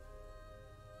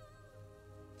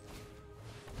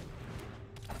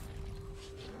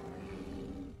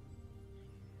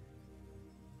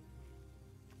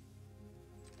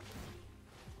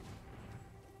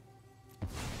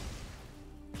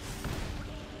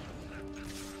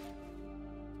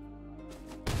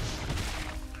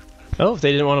 Oh,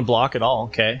 they didn't want to block at all.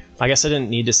 Okay. I guess I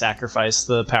didn't need to sacrifice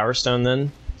the Power Stone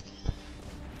then.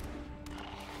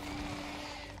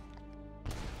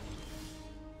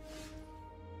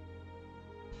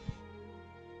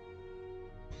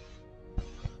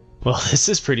 Well, this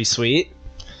is pretty sweet.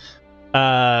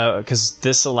 Because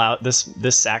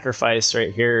this sacrifice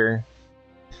right here.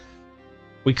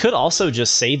 We could also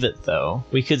just save it though.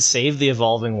 We could save the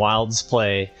Evolving Wilds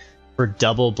play for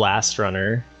double Blast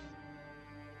Runner.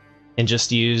 And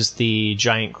just use the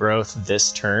giant growth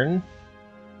this turn.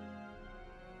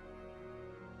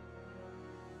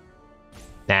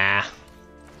 Nah.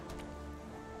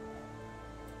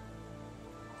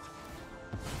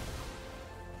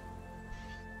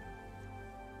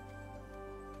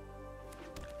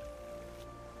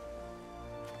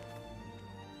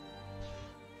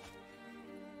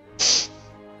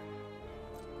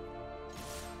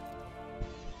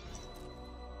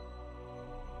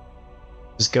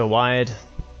 Just go wide.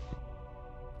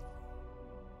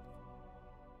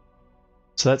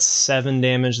 So that's 7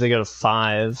 damage, they go to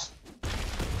 5.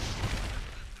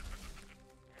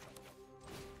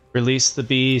 Release the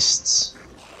beasts.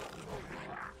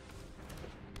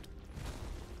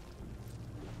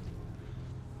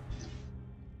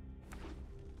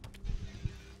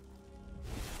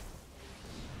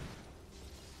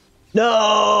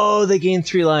 No, they gain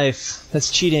 3 life. That's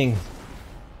cheating.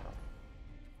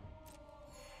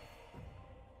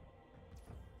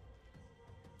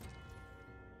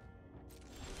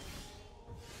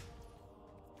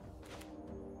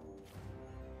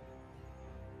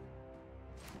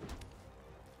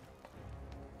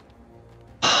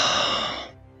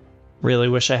 Really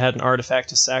wish I had an artifact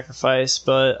to sacrifice,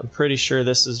 but I'm pretty sure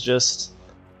this is just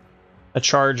a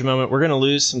charge moment. We're going to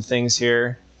lose some things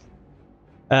here.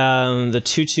 The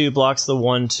 2/2 blocks the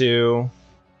 1/2.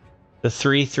 The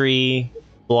 3/3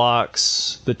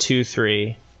 blocks the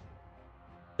 2/3.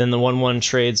 Then the 1/1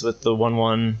 trades with the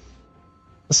 1/1.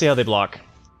 Let's see how they block.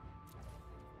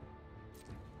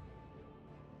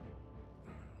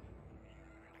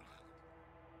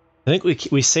 I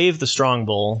think we save the Strong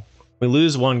Bull. We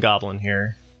lose 1 goblin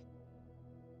here.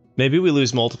 Maybe we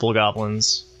lose multiple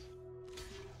goblins.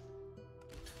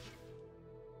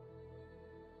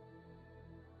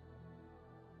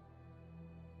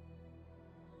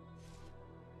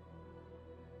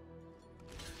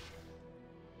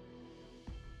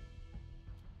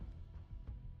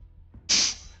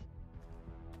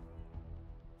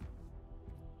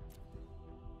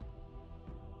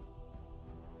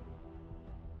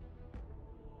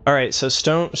 Alright, so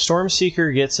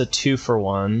Stormseeker gets a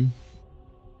 2-for-1.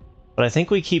 But I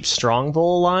think we keep Strongbow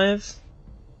alive.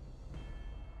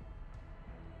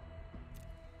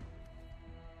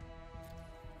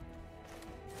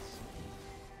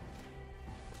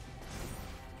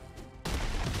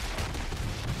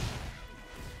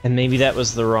 And maybe that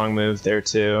was the wrong move there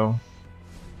too.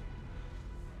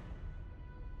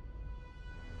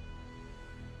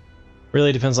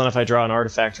 Really depends on if I draw an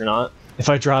artifact or not. If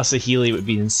I draw Saheeli, it would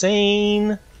be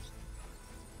insane.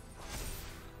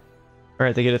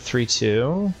 Alright, they get a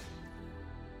 3/2.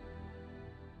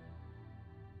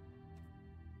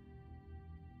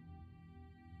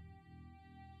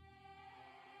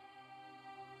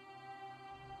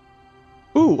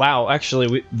 Ooh, wow,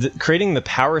 actually, creating the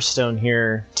Power Stone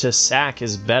here to sack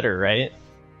is better, right?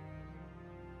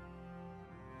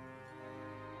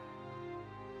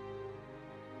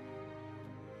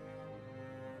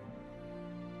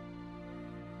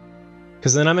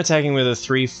 Because then I'm attacking with a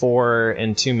 3/4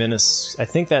 and 2 menace. I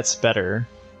think that's better.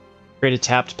 Create a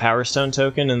tapped Power Stone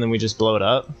token and then we just blow it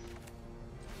up.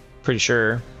 Pretty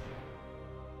sure.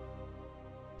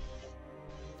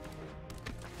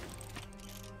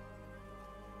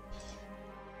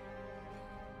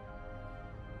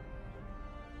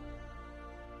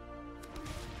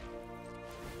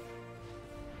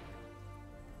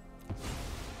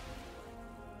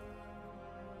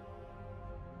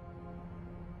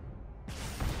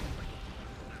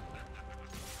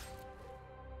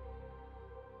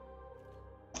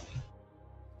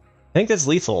 I think that's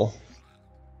lethal.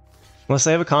 Unless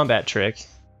I have a combat trick.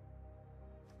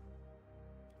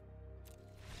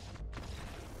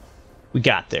 We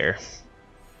got there.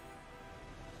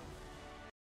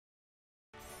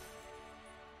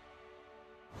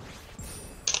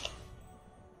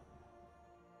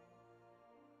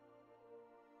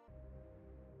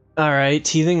 Alright,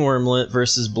 Teething Wurmlet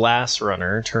versus Blast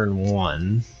Runner, turn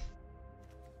 1.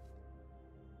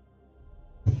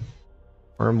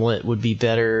 Wurmlet would be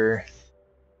better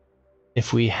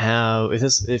if we have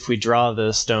if we draw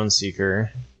the Stone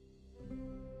Seeker.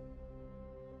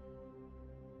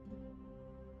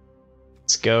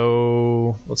 Let's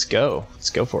go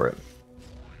for it.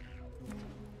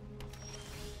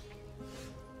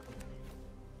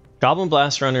 Goblin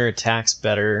Blast Runner attacks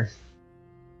better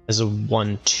as a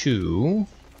 1/2.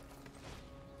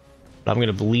 But I'm going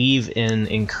to believe in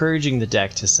encouraging the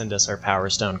deck to send us our Power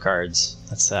Stone cards.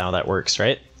 That's how that works,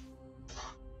 right?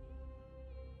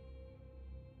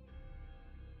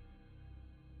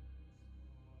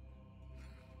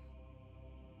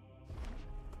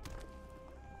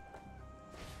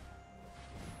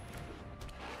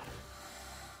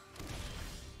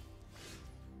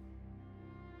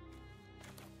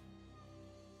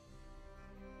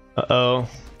 Uh-oh.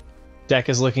 Deck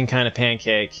is looking kind of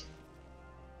pancake.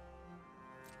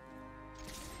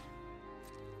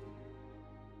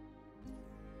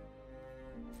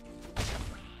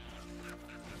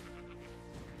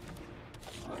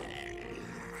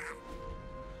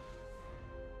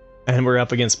 And we're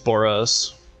up against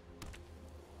Boros.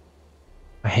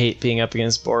 I hate being up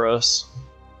against Boros.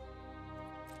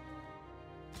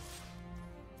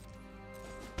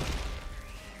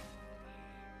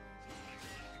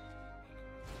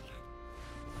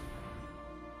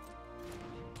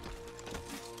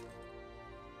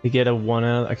 We get a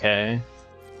 1-out, okay.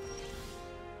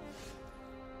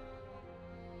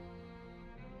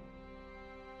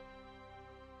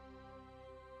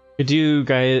 Could do,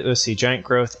 guys, let's see, Giant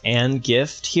Growth and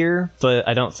Gift here, but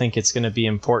I don't think it's going to be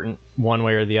important one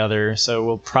way or the other, so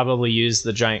we'll probably use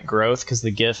the Giant Growth because the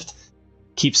Gift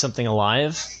keeps something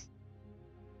alive.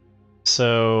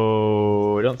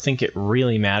 So I don't think it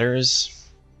really matters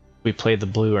if we play the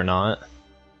blue or not.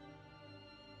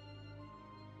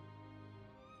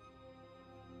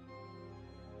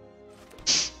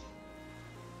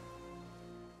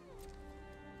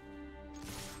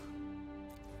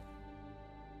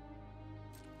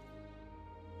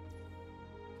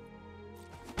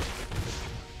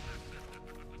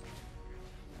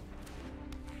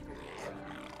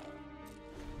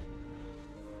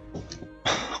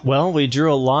 Well, we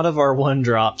drew a lot of our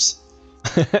 1-drops.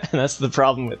 That's the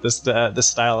problem with this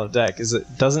style of deck, is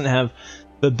it doesn't have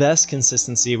the best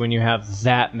consistency when you have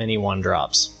that many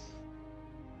 1-drops.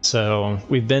 So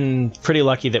we've been pretty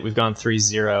lucky that we've gone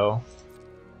 3-0.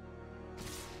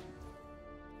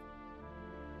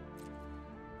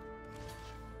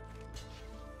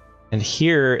 And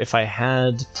here, if I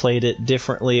had played it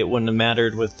differently, it wouldn't have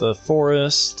mattered with the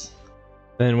forest.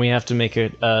 Then we have to make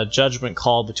a judgment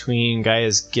call between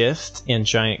Gaia's Gift and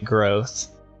Giant Growth.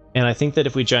 And I think that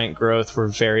if we Giant Growth, we're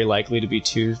very likely to be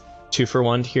two for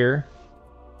 1 here.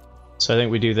 So I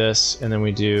think we do this, and then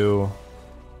we do...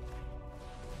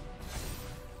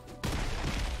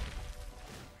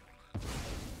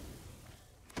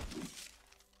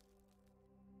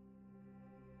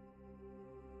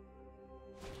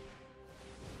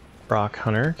 Rock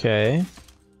Hunter, okay.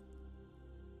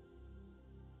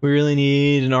 We really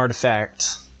need an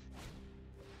artifact.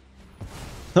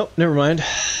 Oh, never mind.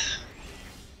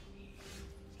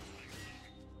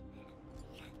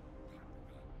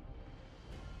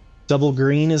 Double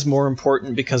green is more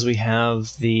important because we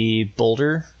have the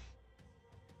boulder.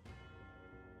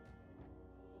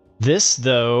 This,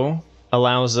 though,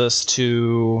 allows us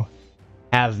to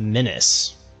have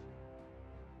Menace.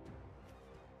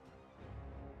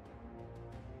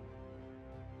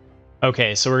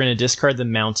 Okay, so we're going to discard the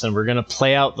mountain. We're going to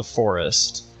play out the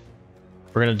forest.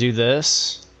 We're going to do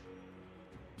this.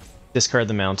 Discard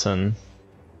the mountain.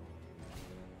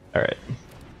 Alright.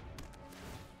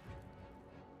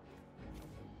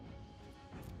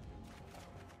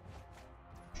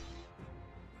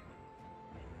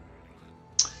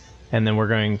 And then we're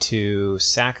going to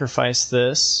sacrifice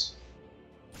this.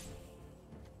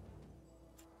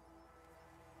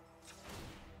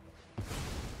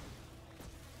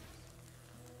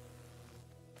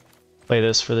 Play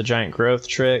this for the Giant Growth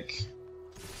trick.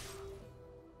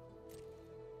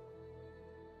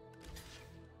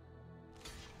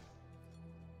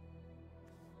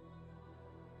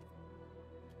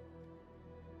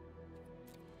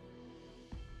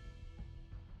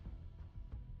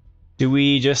 Do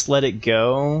we just let it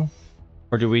go?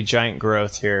 Or do we Giant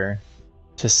Growth here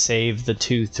to save the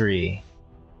 2/3?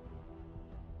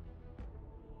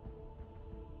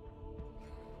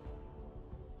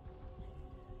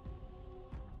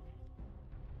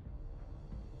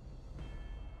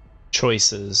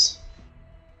 choices.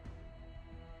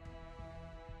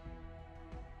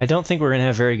 I don't think we're going to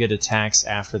have very good attacks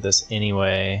after this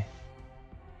anyway.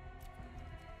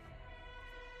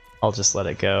 I'll just let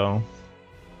it go.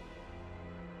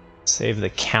 Save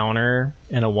the counter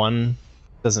and a 1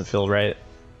 doesn't feel right.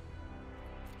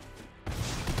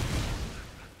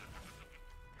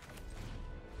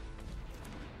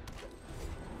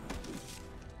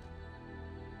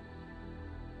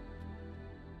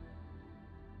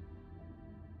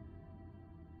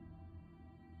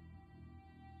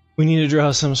 We need to draw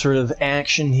some sort of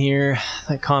action here.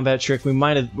 That combat trick,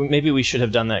 maybe we should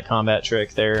have done that combat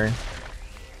trick there.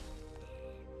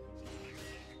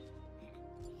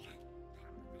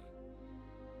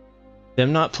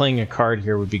 Them not playing a card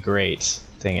here would be great.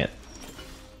 Dang it.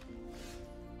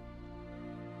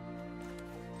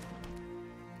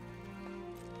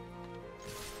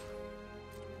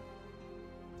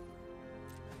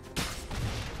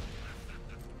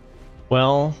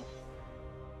 Well,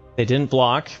 they didn't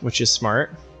block, which is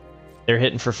smart. They're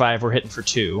hitting for 5, we're hitting for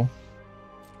 2.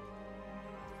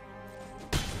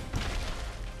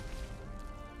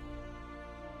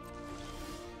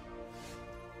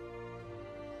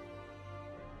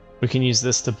 We can use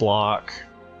this to block.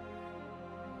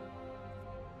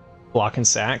 Block and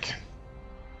sack.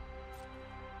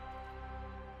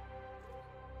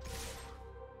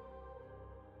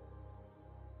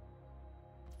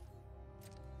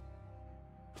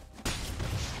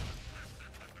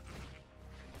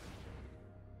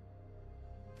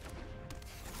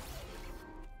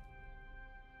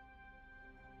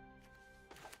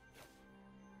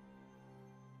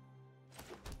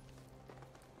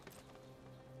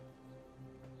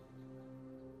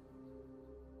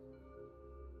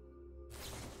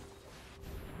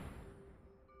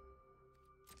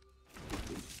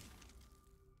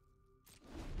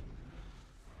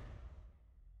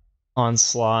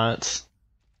 Onslaught.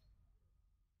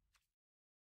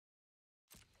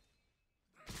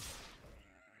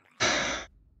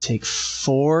 Take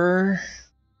 4.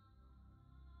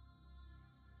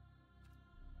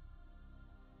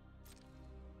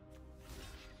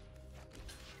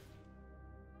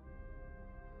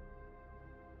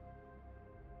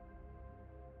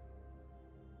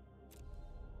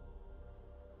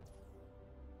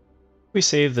 We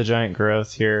save the giant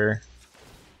growth here.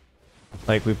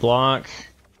 Like, we block,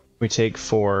 we take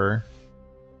 4.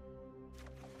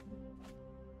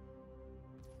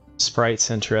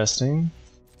 Sprite's interesting.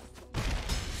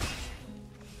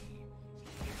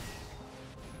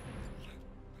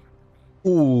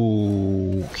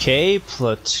 Ooh, okay,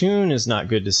 Platoon is not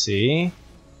good to see.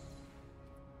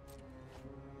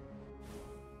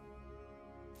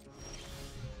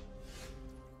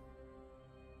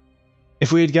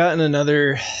 If we had gotten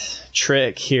another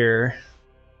trick here,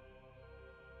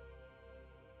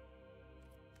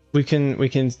 we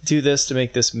can do this to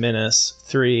make this menace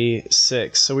 3,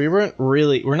 6. So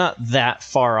we're not that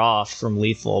far off from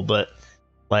lethal, but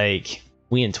like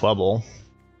we in trouble.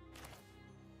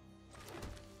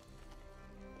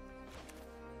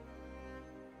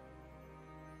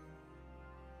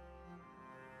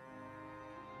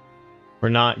 We're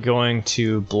not going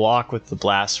to block with the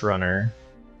blast runner.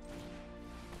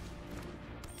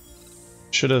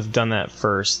 Should have done that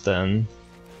first then.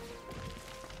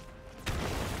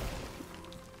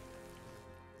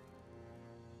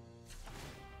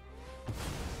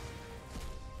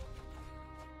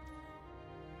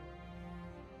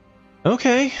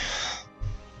 Okay.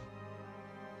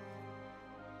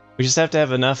 We just have to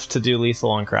have enough to do lethal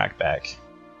on Crackback.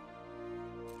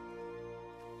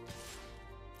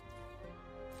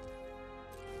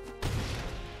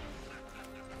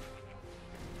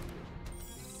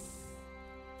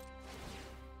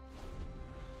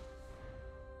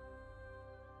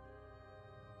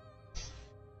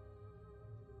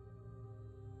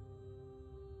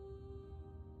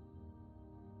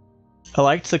 I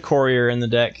liked the Courier in the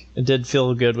deck. It did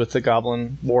feel good with the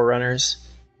Goblin War Runners.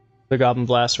 The Goblin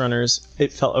Blast Runners.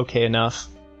 It felt okay enough.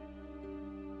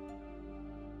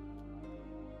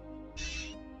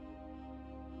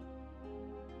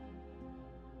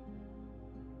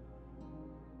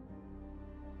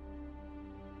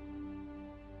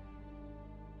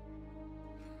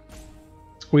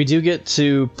 We do get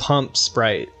to pump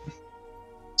Sprite.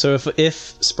 So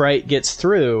if Sprite gets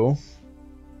through,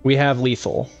 we have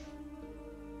lethal.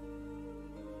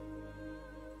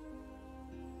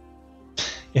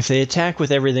 If they attack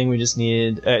with everything we just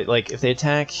needed, like if they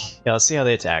attack, yeah, let's see how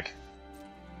they attack.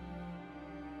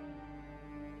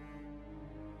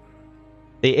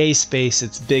 They A space,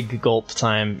 it's big gulp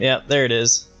time. Yep, there it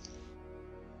is.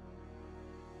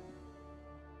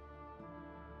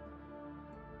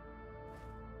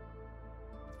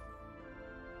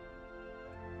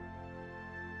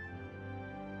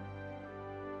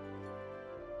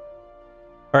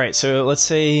 Alright, so let's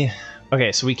say...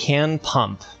 Okay, so we can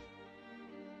pump.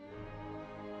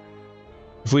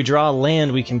 If we draw a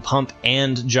land, we can pump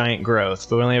and giant growth,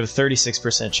 but we only have a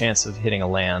 36% chance of hitting a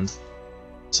land.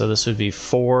 So this would be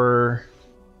 4,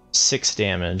 6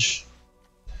 damage.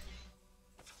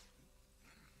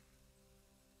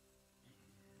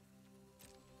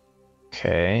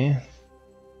 Okay.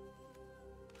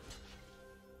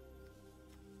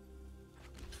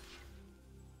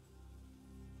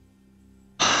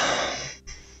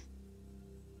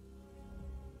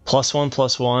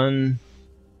 +1/+1.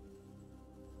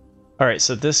 Alright,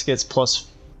 so this gets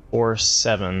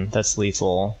 +4/7. That's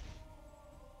lethal.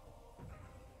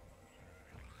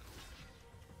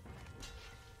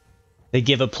 They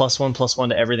give a +1/+1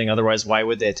 to everything, otherwise why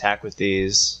would they attack with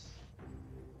these?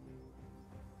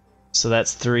 So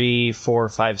that's 3, 4,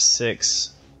 5,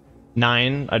 6,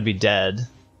 9. I'd be dead.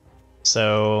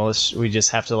 So we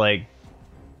just have to, like,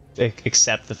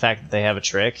 accept the fact that they have a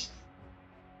trick.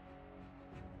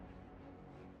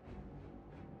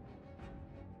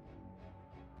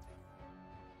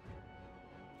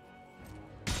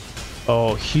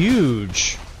 Oh,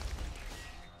 huge!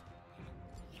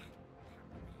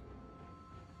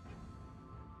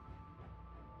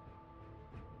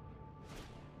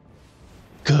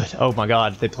 Good. Oh my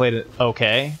god, they played it.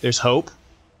 Okay, there's hope.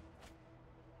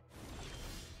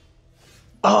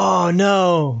 Oh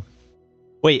no!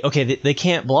 Wait, okay, they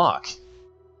can't block.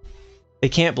 They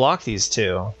can't block these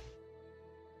two.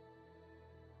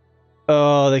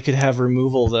 Oh, they could have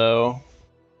removal though.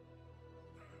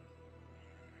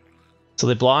 So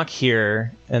they block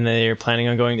here, and they're planning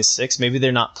on going to 6. Maybe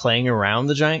they're not playing around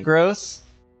the giant growth?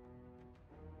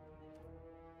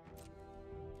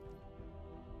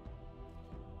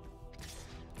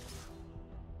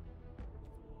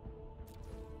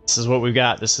 This is what we've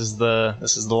got. This is the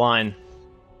line.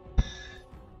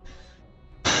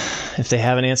 If they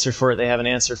have an answer for it, they have an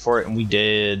answer for it, and we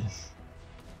did.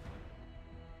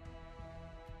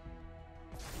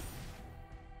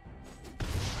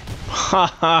 Ha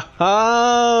ha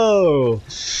ha!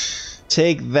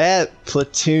 Take that,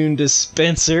 platoon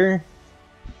dispenser.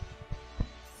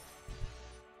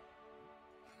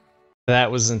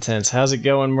 That was intense. How's it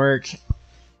going, Merc?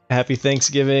 Happy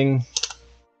Thanksgiving.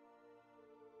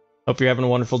 Hope you're having a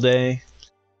wonderful day.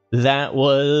 That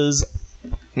was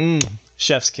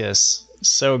chef's kiss.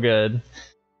 So good.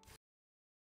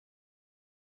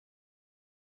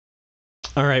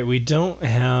 All right, we don't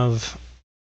have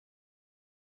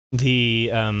the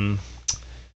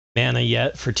mana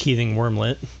yet for Teething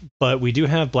Wurmlet, but we do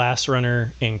have Blast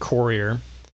Runner and Courier,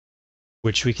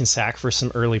 which we can sack for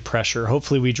some early pressure.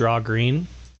 Hopefully we draw green.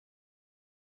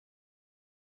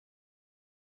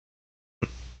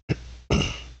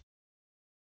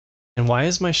 And why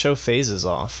is my show phases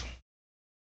off?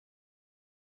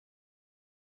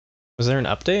 Was there an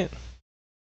update?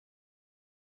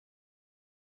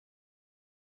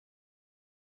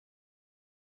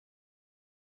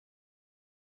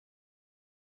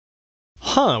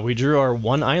 Huh, we drew our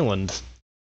one island.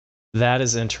 That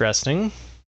is interesting.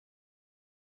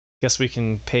 Guess we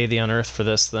can pay the unearth for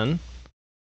this then.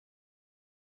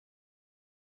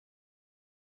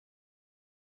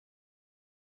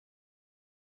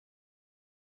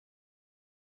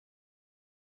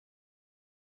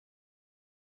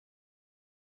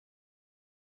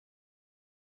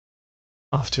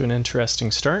 Off to an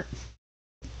interesting start.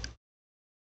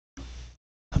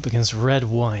 Up against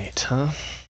red-white, huh?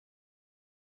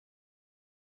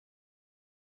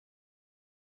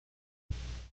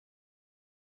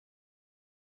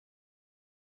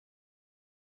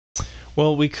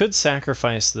 Well, we could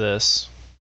sacrifice this.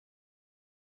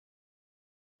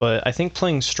 But I think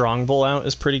playing Strongbow out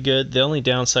is pretty good. The only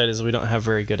downside is we don't have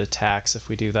very good attacks if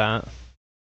we do that.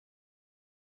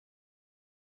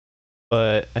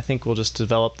 But I think we'll just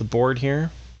develop the board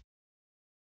here.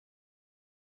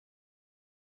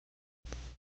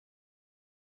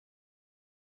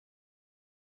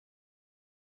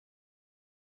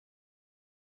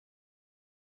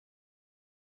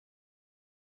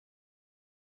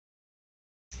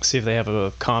 See if they have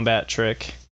a combat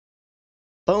trick.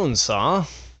 Bonesaw.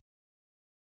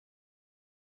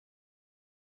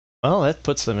 Well, that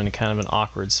puts them in kind of an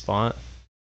awkward spot.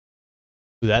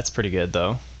 Ooh, that's pretty good,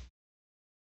 though.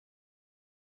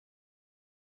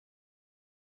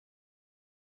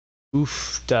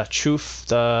 Oof da choof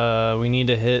da. We need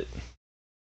to hit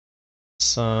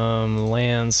some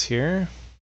lands here.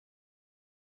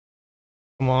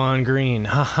 Come on, green.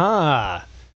 Haha!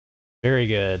 Very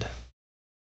good.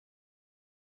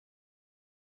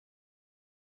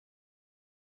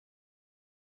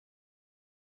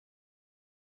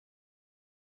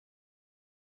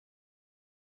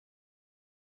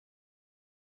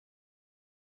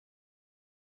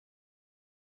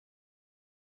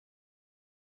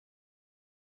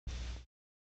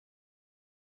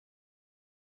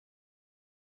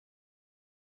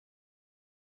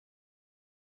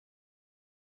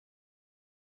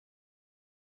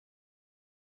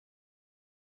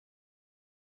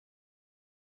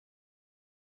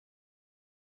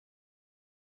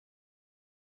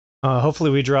 Hopefully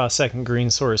we draw a second green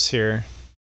source here.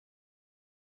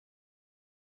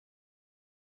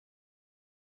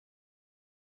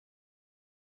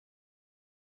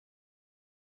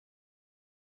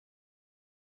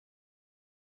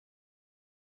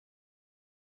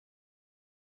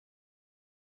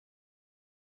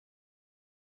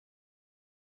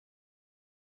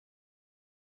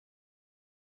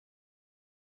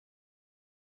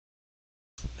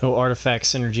 No artifact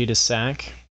synergy to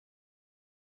sack.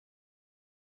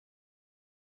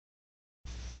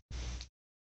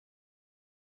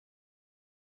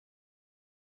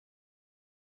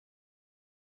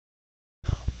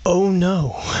 Oh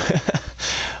no!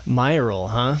 Myral,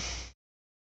 huh?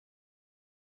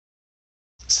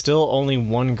 Still only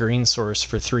one green source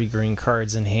for 3 green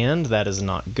cards in hand. That is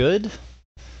not good.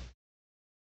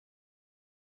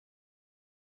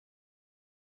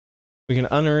 We can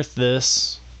unearth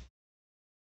this.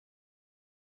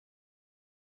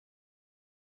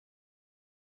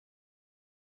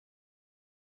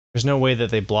 There's no way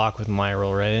that they block with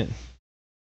Myral, right?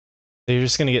 They're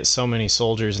just going to get so many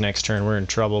soldiers next turn. We're in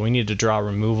trouble. We need to draw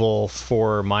removal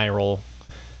for Myral.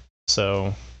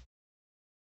 So,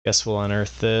 guess we'll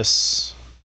unearth this.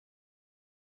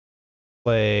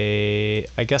 Play...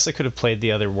 I guess I could have played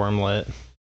the other Wurmlet.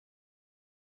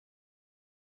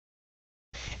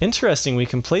 Interesting, we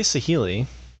can play Saheeli.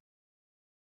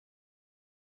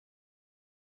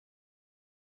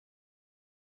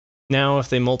 Now if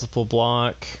they multiple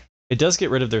block... It does get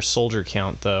rid of their soldier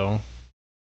count, though.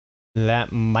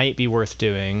 That might be worth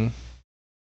doing.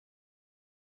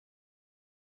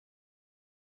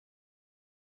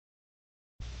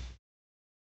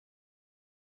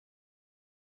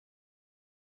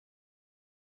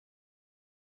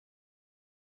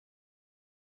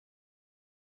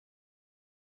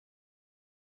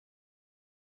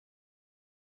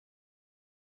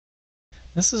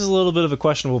 This is a little bit of a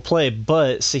questionable play,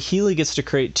 but Saheeli gets to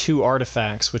create 2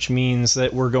 artifacts, which means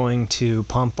that we're going to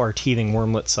pump our teething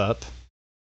Wurmlets up,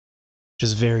 which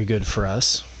is very good for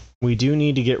us. We do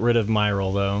need to get rid of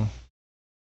Myral, though.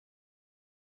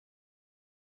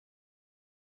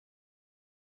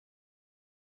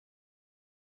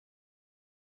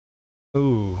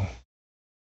 Ooh.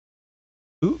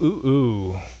 Ooh, ooh,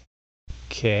 ooh.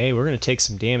 Okay, we're going to take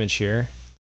some damage here.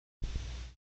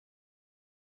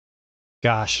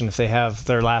 Gosh, and if they have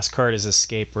their last card is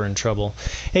Escape, we're in trouble.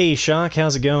 Hey, Shock,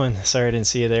 how's it going? Sorry I didn't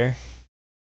see you there.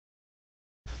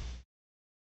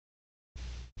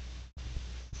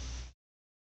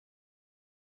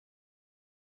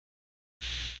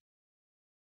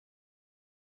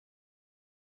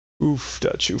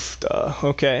 Oofda choofda.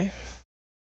 Okay.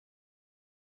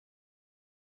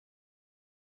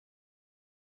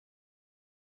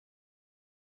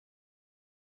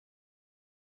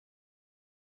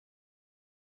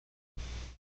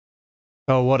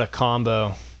 Oh, what a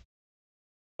combo.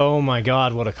 Oh my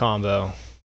god, what a combo.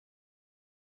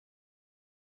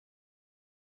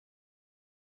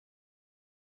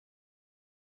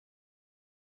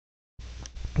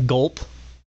 Gulp.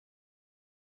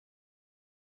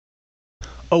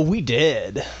 Oh, we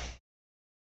did.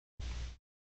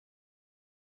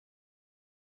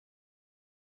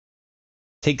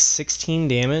 Takes 16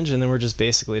 damage, and then we're just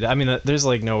basically... I mean, there's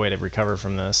like no way to recover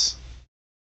from this.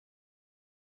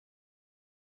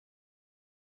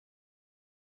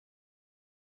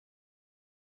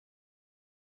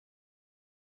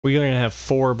 We're going to have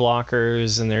 4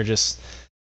 blockers, and they're just...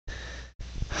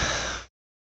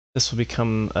 This will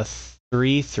become a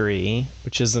 3-3,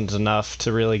 which isn't enough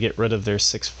to really get rid of their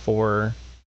 6-4.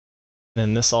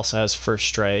 And this also has first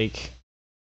strike.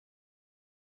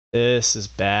 This is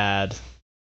bad.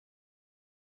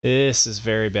 This is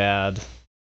very bad.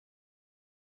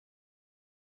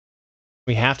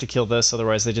 We have to kill this,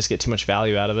 otherwise they just get too much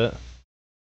value out of it.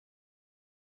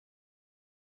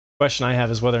 The question I have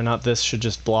is whether or not this should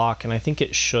just block, and I think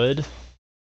it should. I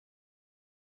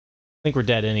think we're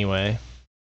dead anyway.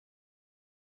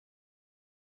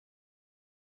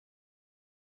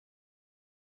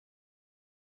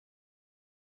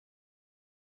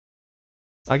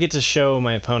 I get to show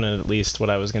my opponent at least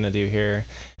what I was going to do here.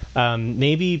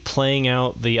 Maybe playing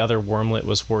out the other Wurmlet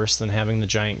was worse than having the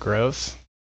giant growth.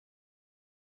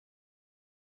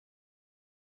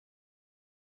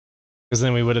 Because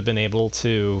then we would have been able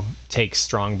to take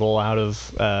Strong Bull out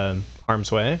of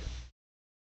harm's way.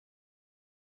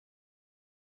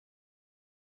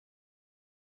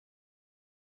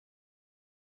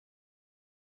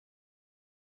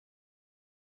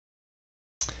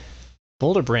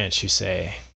 Boulder Branch, you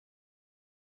say?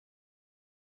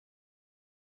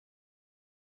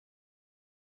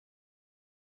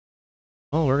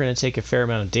 Well, we're going to take a fair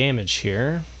amount of damage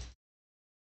here.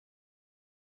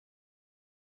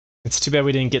 It's too bad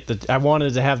we didn't get the... I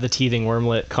wanted to have the Teething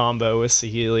Wurmlet combo with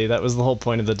Saheeli. That was the whole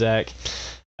point of the deck.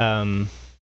 We're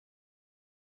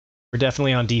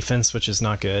definitely on defense, which is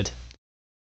not good.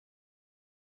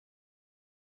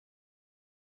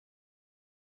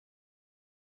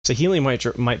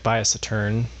 Saheeli might buy us a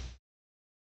turn.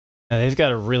 They've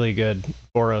got a really good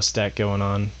Boros deck going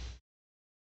on.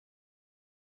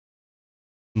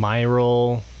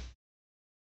 Myral,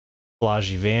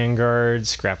 Blagi Vanguard,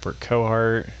 Scrapwork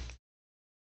Cohort.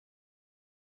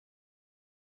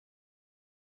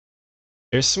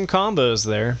 There's some combos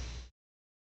there.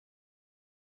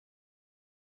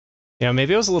 Yeah,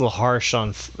 maybe I was a little harsh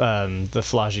on the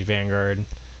Flagi Vanguard.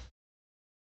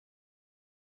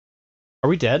 Are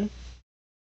we dead?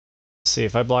 Let's see,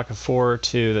 if I block a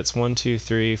 4/2, that's 1, 2,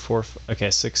 3, 4, okay,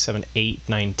 6, 7, 8,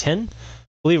 9, 10. I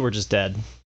believe we're just dead.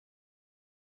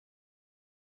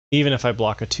 Even if I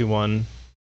block a 2/1.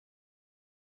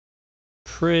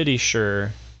 Pretty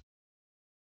sure.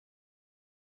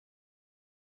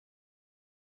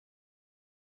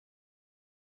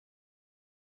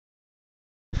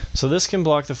 So this can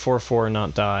block the 4/4 and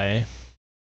not die.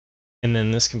 And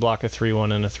then this can block a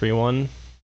 3/1 and a 3/1.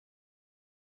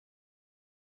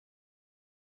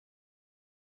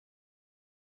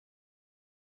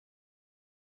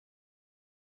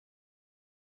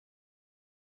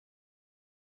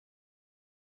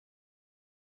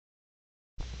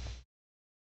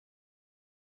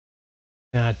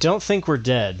 And I don't think we're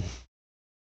dead.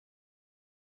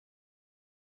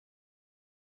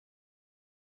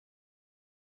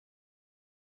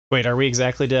 Wait, are we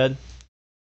exactly dead?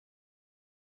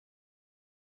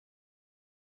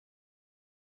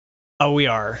 Oh, we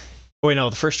are. Wait, no,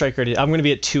 the first strike already... I'm going to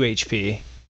be at 2 HP.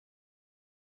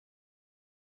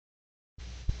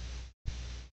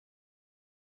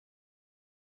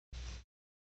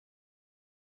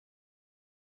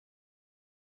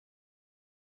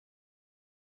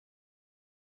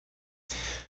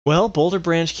 Well, Boulder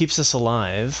Branch keeps us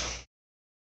alive.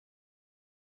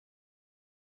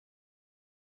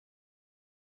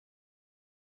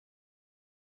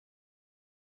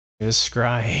 There's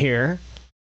Scry here.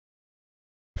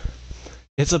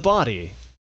 It's a body.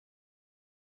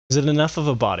 Is it enough of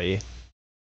a body?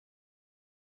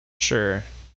 Sure.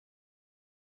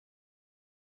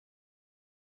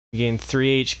 We gain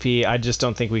 3 HP. I just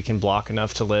don't think we can block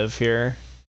enough to live here.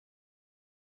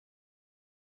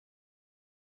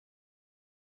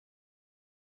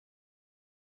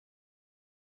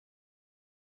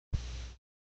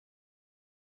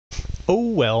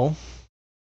 Oh well.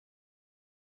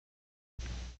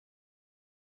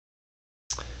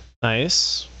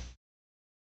 Nice.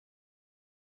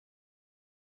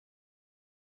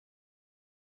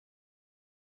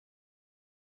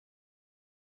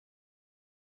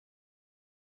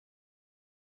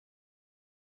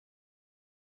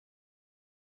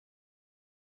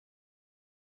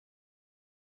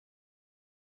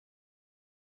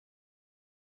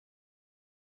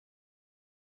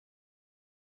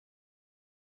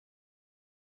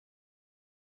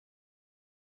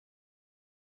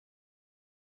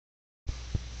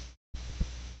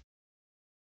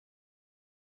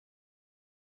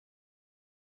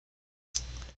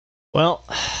 Well,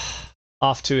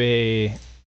 off to a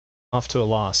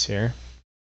loss here.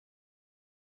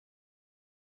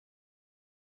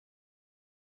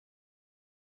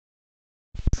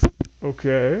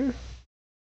 Okay.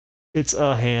 It's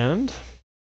a hand.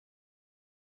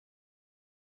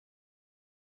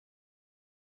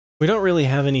 We don't really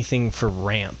have anything for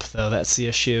ramp, though. That's the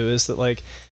issue, is that, like,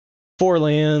 4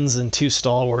 lands and 2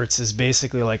 stalwarts is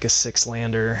basically like a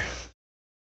 6-lander.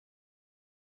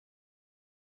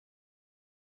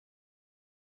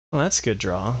 Well, that's a good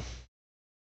draw.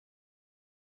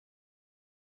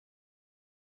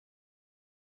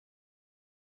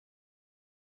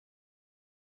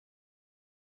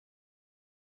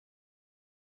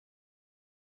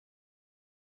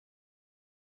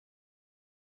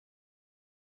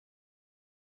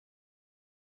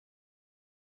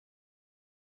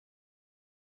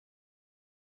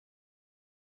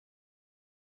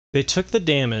 They took the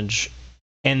damage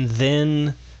and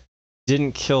then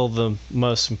didn't kill the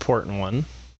most important one.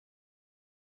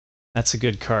 That's a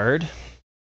good card.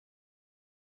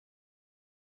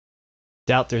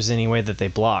 Doubt there's any way that they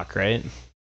block, right?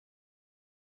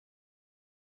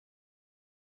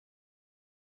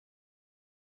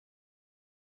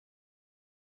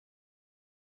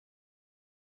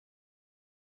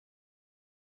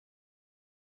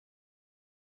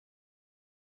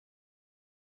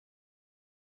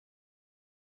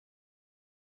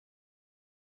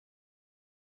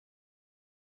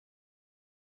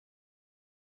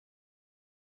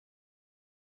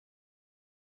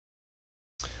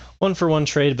 1-for-1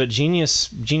 trade, but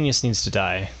Genius needs to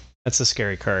die. That's a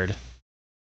scary card.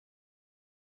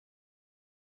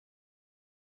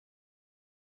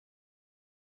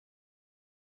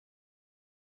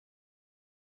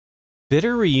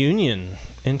 Bitter Reunion.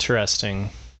 Interesting.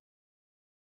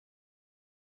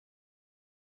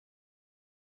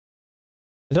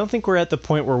 I don't think we're at the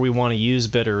point where we want to use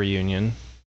Bitter Reunion.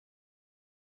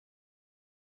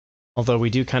 Although we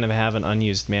do kind of have an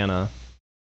unused mana.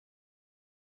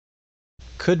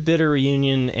 Could Bitter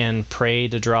Reunion and pray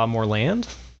to draw more land?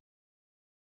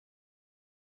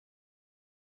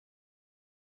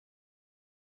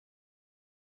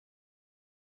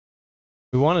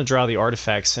 We want to draw the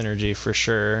artifact synergy for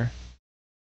sure.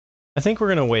 I think we're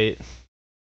going to wait.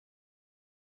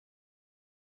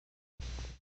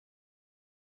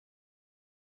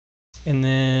 And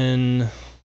then...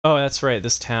 Oh, that's right,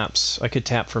 this taps. I could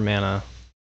tap for mana.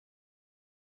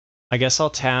 I guess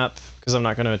I'll tap, because I'm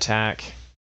not going to attack,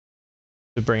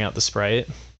 to bring out the sprite.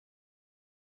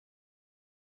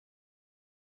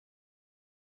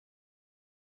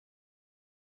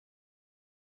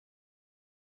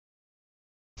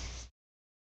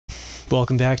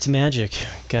 Welcome back to Magic.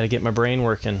 Gotta get my brain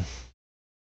working.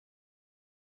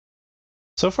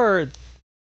 So far,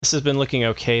 this has been looking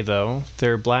okay, though.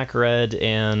 They're black-red,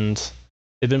 and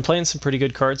they've been playing some pretty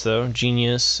good cards, though.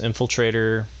 Genius,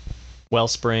 Infiltrator,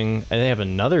 Wellspring, and they have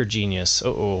another Genius.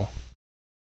 Uh-oh.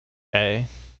 Okay.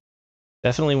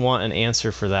 Definitely want an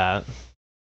answer for that.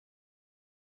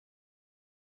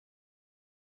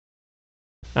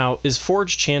 Now, is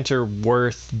Forge Chanter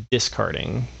worth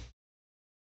discarding?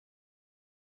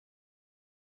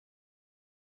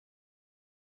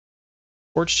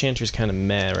 Forge Chanter's kind of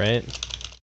meh, right?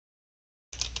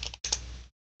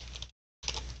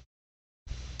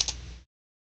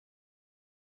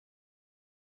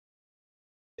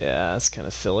 Yeah, it's kind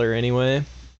of filler anyway.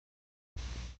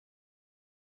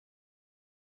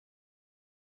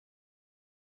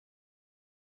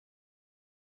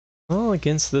 Well,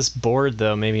 against this board,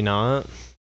 though, maybe not.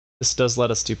 This does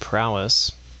let us do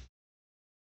prowess.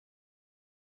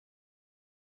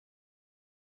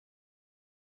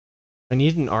 I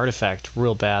need an artifact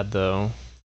real bad, though.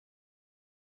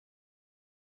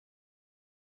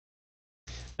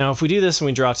 Now, if we do this and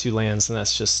we draw 2 lands, then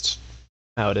that's just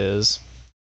how it is.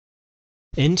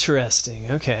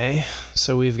 Interesting, okay.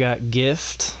 So we've got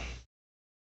Gift.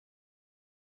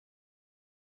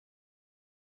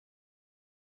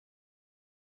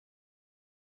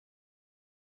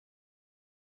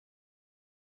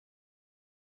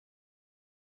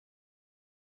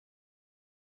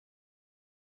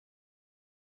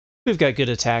 We've got good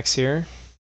attacks here.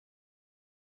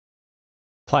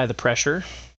 Apply the pressure.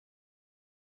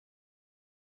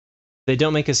 They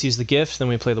don't make us use the gift, then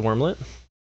we play the Wurmlet.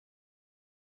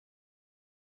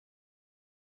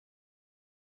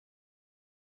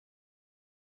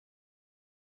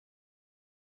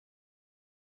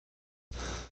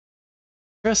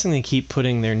 Interesting they keep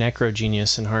putting their Necro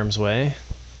Genius in harm's way.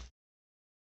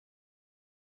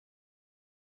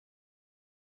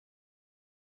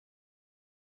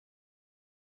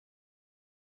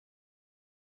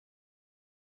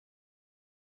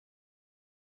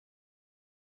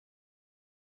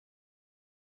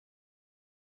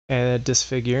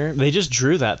 Disfigure. They just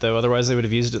drew that, though, otherwise they would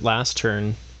have used it last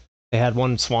turn. They had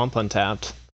 1 Swamp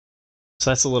untapped.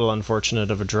 So that's a little unfortunate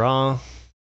of a draw.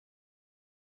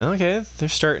 Okay, they're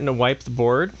starting to wipe the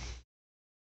board.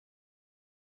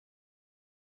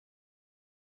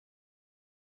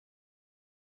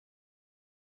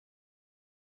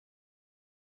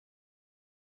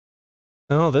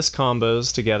 Oh, this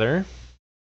combos together.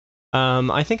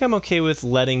 I think I'm okay with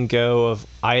letting go of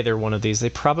either one of these. They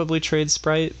probably trade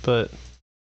Sprite, but...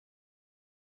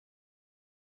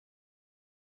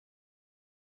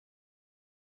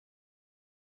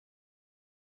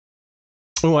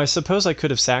 Oh, I suppose I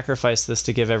could have sacrificed this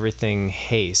to give everything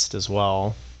haste as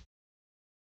well.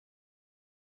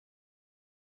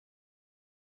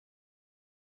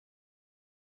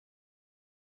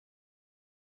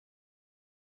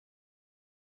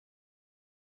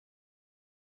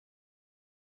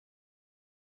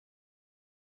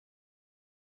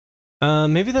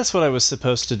 Maybe that's what I was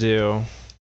supposed to do.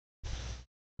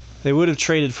 They would have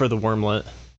traded for the Wurmlet.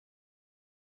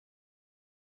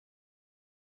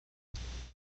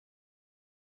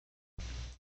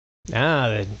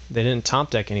 Ah, they didn't top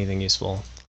deck anything useful.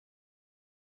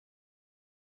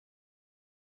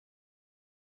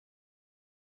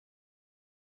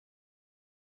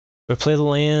 Do I play the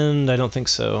land? I don't think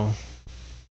so.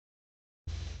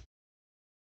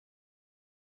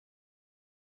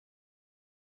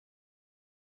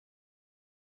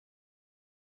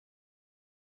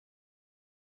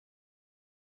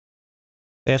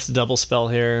 They have to double spell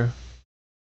here.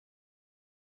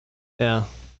 Yeah.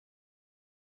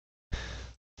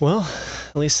 Well,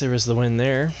 at least there was the win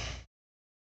there.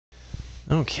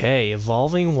 Okay,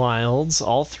 Evolving Wilds,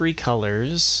 all 3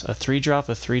 colors, a 3-drop,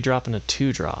 a 3-drop, and a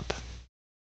 2-drop.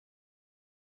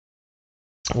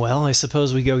 Well, I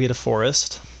suppose we go get a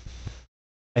forest.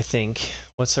 I think.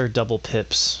 What's our double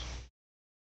pips?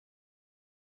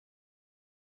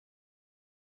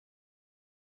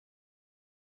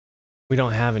 We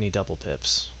don't have any double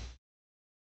pips.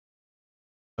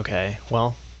 Okay,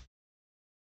 well.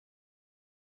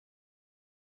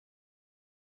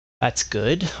 That's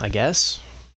good, I guess.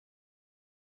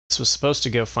 This was supposed to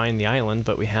go find the island,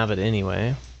 but we have it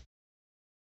anyway.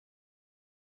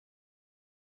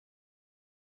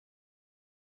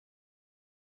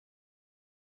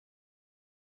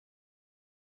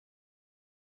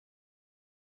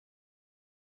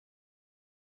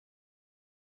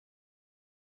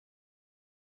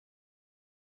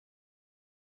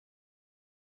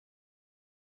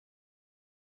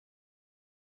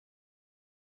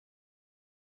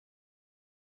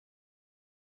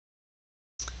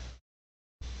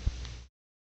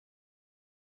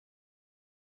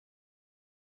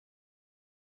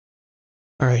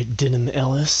 Alright, Denim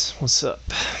Ellis, what's up?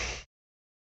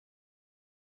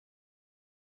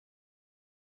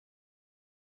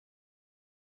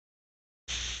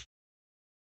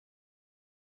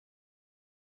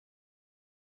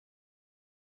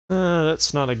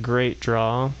 That's not a great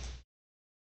draw.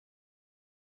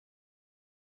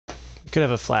 We could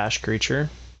have a flash creature.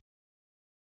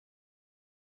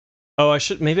 Oh,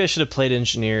 maybe I should have played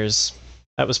engineers.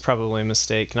 That was probably a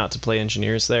mistake not to play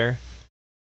engineers there.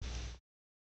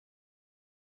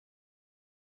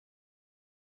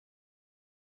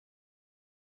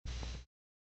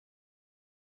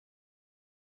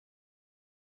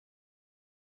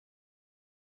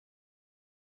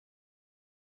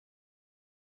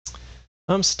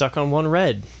 I'm stuck on 1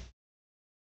 red.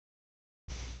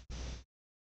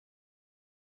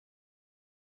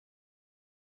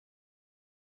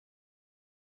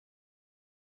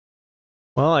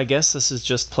 Well, I guess this is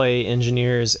just play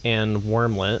engineers and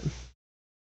Wurmlet.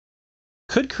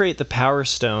 Could create the Power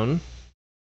Stone,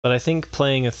 but I think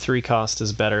playing a 3-cost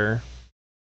is better.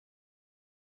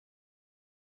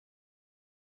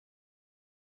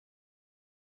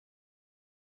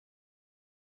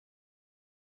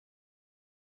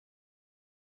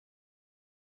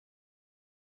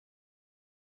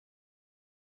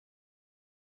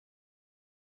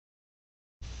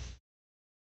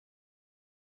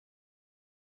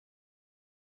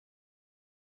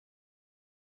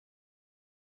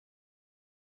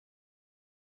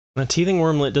 The Teething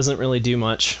Wurmlet doesn't really do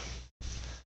much.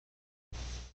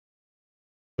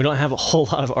 We don't have a whole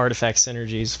lot of artifact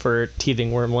synergies for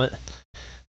Teething Wurmlet.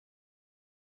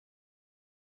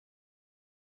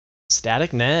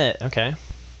 Static Net, okay.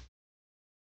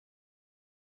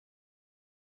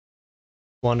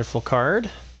 Wonderful card.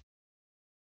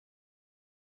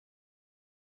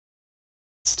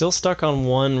 Still stuck on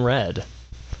 1 red.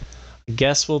 I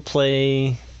guess we'll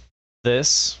play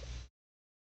this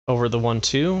over the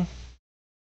 1/2.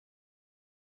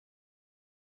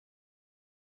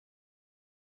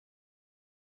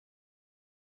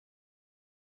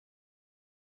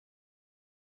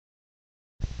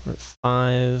 We're at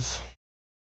 5.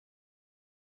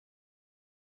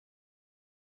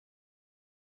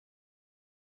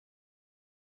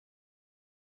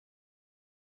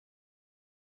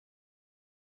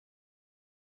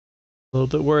 A little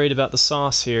bit worried about the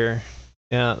sauce here.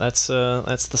 Yeah, that's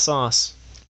the sauce.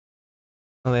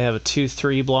 Well, they have a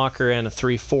 2/3 blocker and a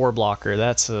 3/4 blocker.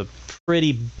 That's a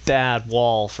pretty bad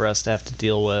wall for us to have to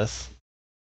deal with.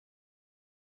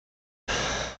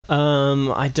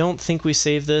 I don't think we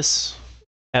save this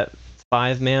at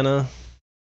 5 mana.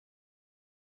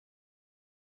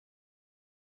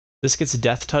 This gets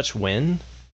Death Touch win?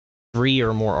 3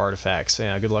 or more artifacts.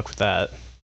 Yeah, good luck with that.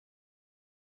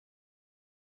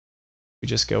 We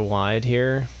just go wide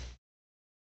here.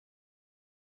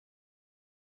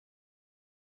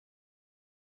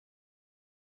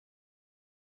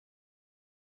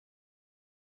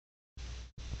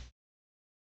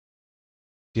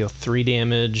 Deal 3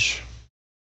 damage.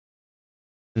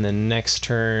 And then next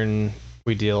turn,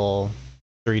 we deal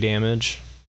 3 damage.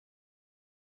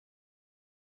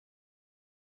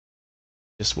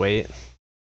 Just wait.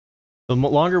 The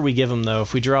longer we give them, though,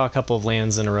 if we draw a couple of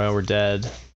lands in a row, we're dead.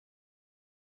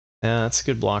 Yeah, that's a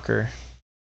good blocker.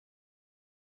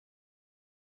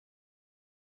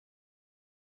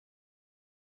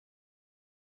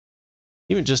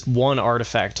 Even just 1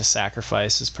 artifact to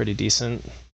sacrifice is pretty decent.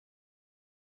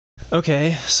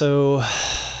 Okay, so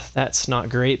That's not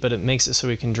great, but it makes it so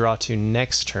we can draw 2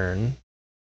 next turn.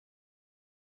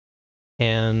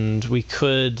 And we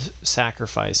could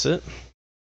sacrifice it.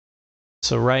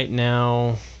 So right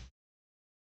now,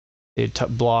 they'd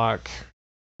block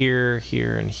here,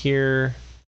 here, and here.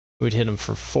 We'd hit them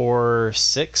for 4,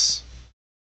 6.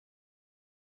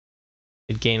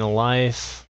 They'd gain a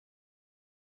life.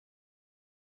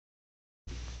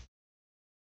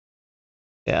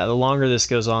 Yeah, the longer this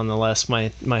goes on, the less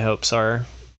my hopes are.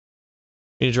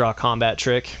 Need to draw a combat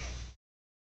trick.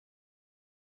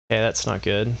 Okay, that's not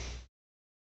good.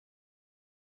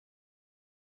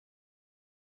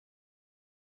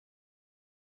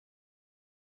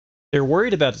 They're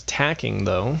worried about attacking,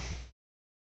 though.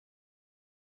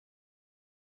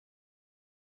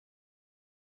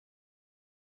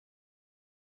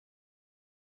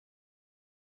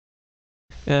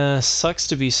 Sucks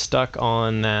to be stuck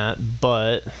on that,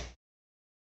 but I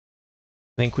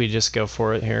think we just go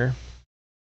for it here.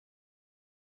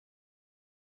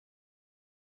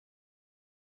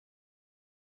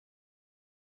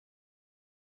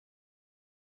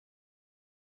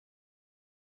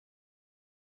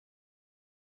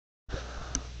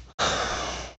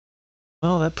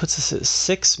 Well, that puts us at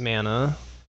 6 mana,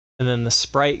 and then the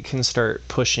sprite can start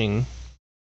pushing.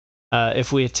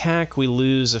 If we attack, we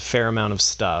lose a fair amount of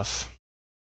stuff.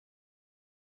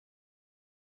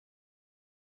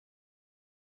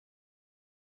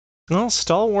 Well,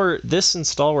 Stalwart, this and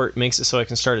Stalwart makes it so I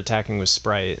can start attacking with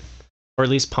Sprite, or at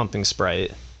least pumping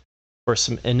Sprite, for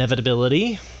some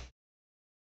inevitability.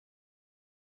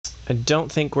 I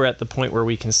don't think we're at the point where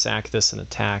we can sack this and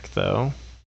attack, though.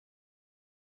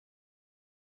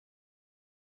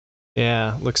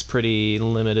 Yeah, looks pretty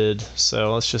limited,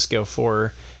 so let's just go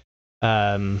for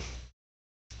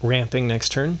ramping next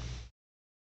turn.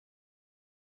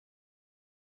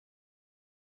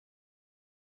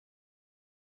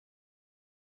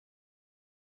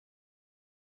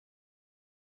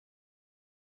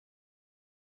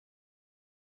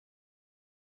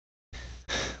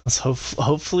 Let's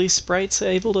hopefully Sprite's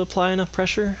able to apply enough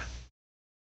pressure.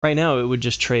 Right now, it would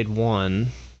just trade 1.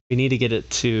 We need to get it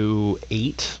to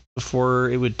 8 before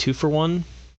it would 2 for 1.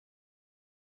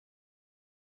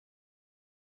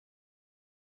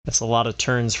 That's a lot of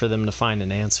turns for them to find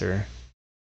an answer.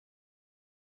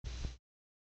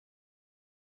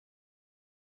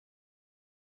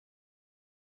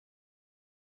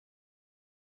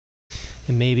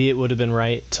 And maybe it would have been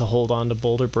right to hold on to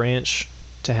Boulder Branch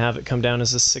to have it come down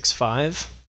as a 6/5.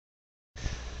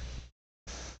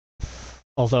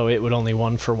 Although it would only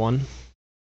 1 for 1.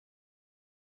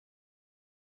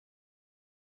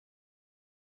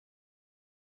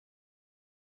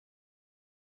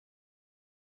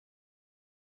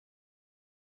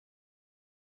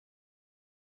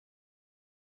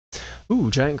 Ooh,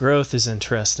 Giant Growth is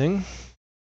interesting.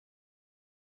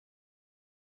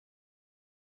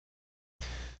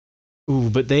 Ooh,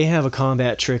 but they have a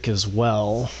combat trick as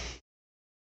well.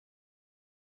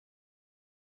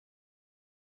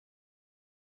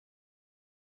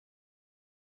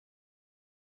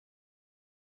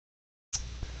 I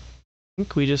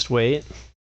think we just wait.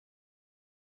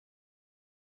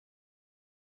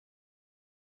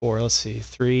 Or let's see,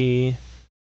 3.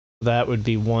 That would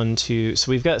be 1, 2.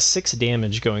 So we've got 6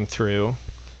 damage going through.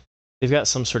 They've got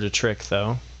some sort of trick,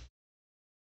 though.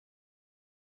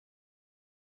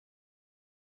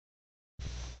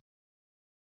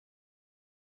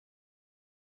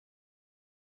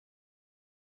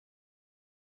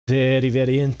 Very,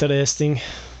 very interesting.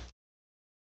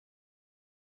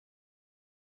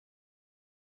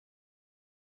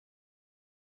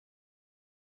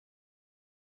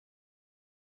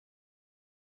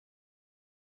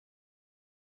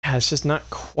 Yeah, it's just not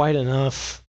quite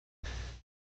enough.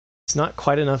 It's not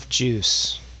quite enough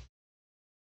juice.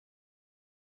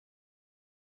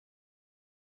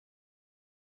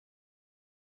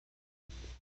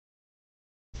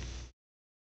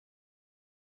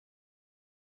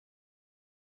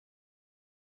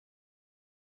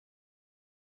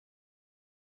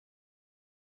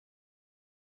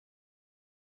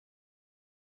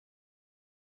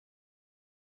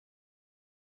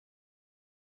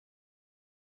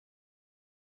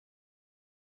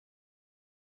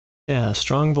 Yeah,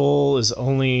 Strong Bowl is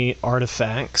only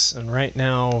artifacts, and right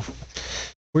now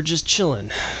we're just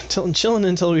chilling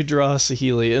until we draw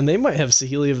Saheeli, and they might have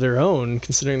Saheeli of their own,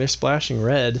 considering they're splashing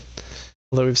red.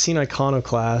 Although we've seen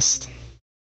Iconoclast.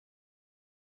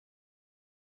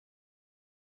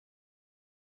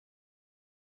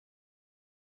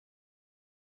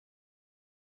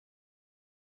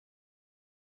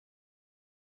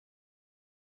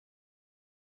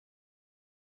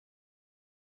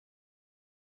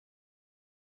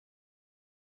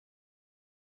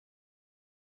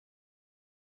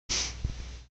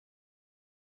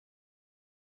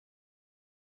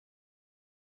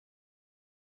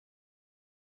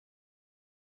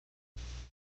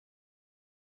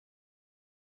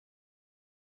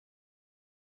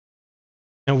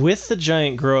 And with the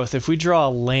giant growth, if we draw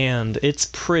land, it's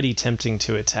pretty tempting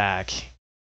to attack.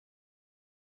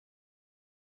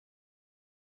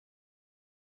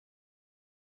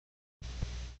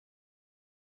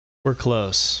 We're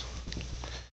close.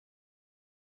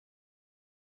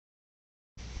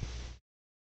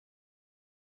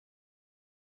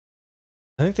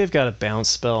 I think they've got a bounce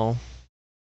spell.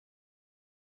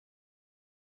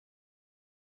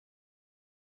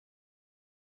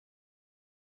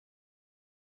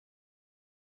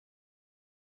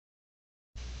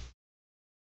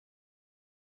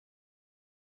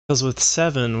 Because with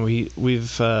 7,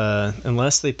 we've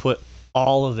unless they put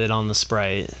all of it on the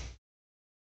sprite,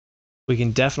 we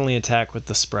can definitely attack with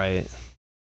the sprite.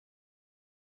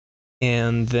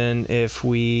 And then if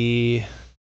we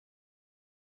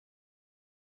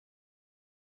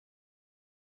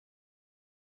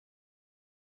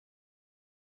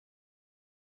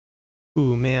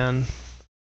ooh, man.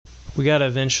 We gotta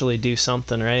eventually do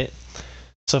something, right?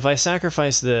 So if I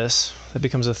sacrifice this, that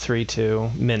becomes a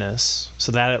 3/2 menace.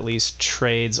 So that at least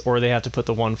trades, or they have to put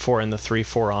the 1/4 and the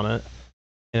 3/4 on it.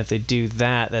 And if they do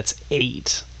that, that's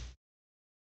 8.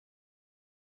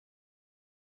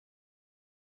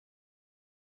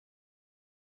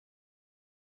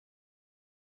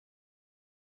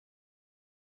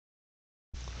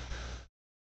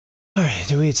 Alright,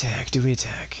 do we attack? Do we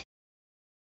attack?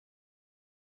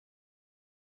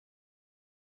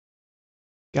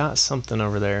 Got something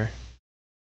over there.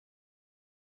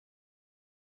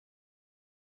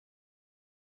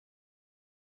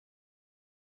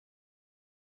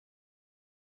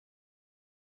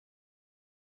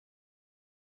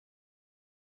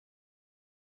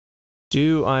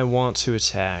 Do I want to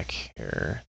attack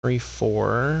here?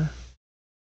 3/4.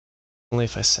 Only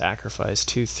if I sacrifice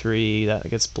 2/3, that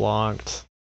gets blocked.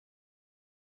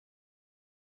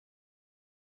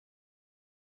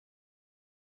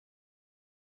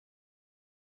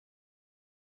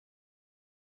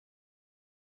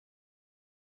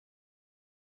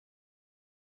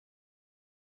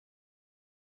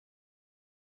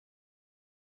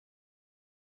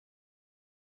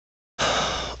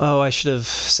 Oh, I should have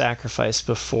sacrificed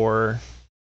before.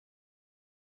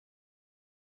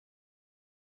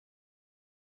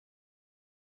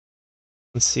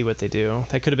 Let's see what they do.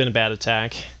 That could have been a bad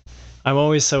attack. I'm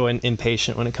always so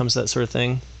impatient when it comes to that sort of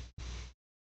thing.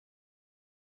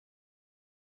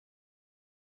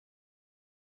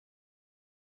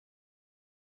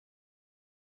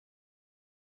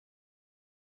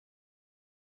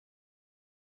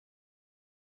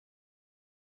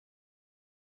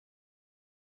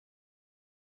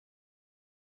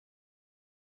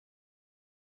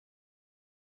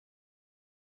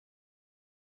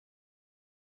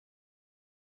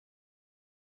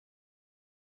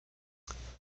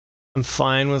 I'm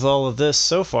fine with all of this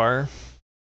so far.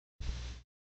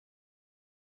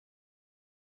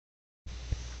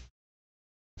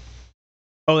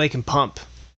 Oh, they can pump.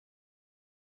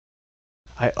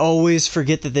 I always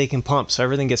forget that they can pump, so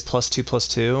everything gets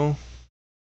 +2/+2.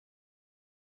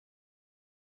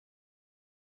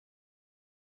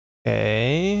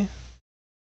 Okay.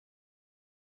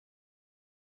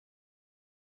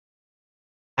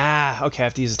 Ah, okay, I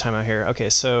have to use a timeout here. Okay,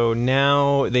 so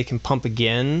now they can pump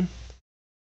again.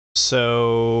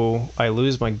 So I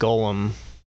lose my golem.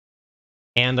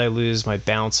 And I lose my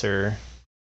bouncer.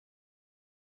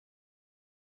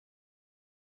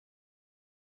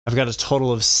 I've got a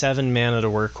total of 7 mana to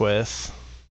work with.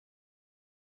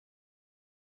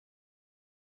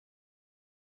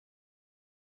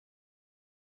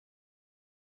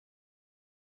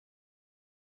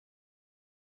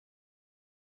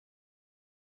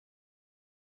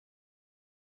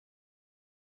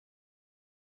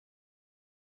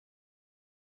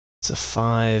 It's a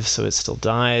 5, so it still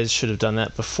dies. Should have done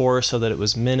that before so that it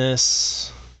was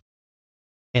menace.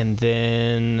 And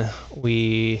then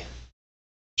we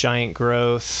giant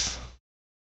growth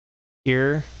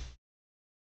here.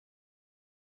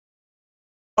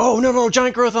 Oh, no,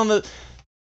 giant growth on the...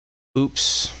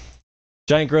 Oops.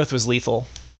 Giant growth was lethal.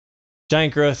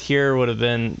 Giant growth here would have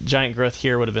been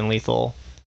lethal,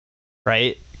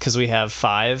 right? Because we have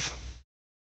 5.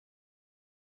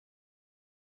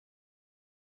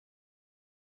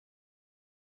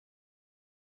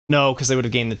 No, because they would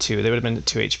have gained the 2. They would have been at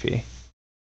 2 HP.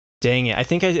 Dang it! I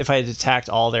think if I had attacked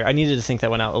all there, I needed to think that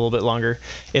one out a little bit longer.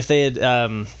 If they had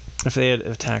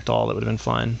attacked all, that would have been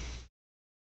fine.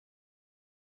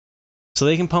 So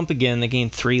they can pump again. They gain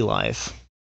 3 life.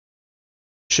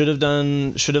 Should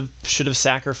have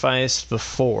sacrificed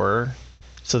before,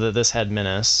 so that this had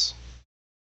menace.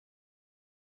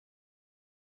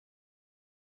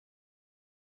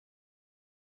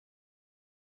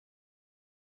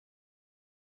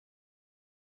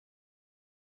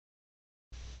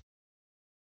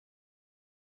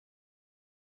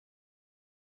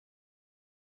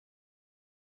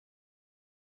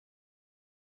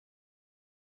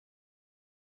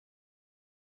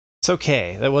 It's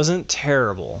okay. That wasn't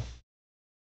terrible.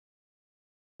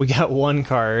 We got 1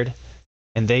 card,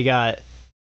 and they got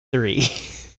 3.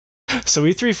 So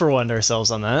we 3-for-1'd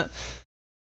ourselves on that.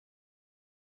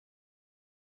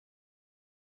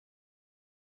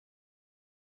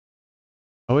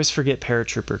 I always forget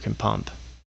Paratrooper can pump.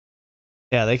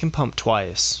 Yeah, they can pump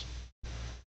twice.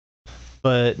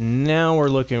 But now we're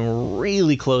looking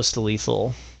really close to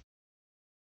lethal.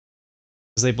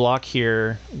 Because they block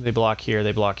here, they block here,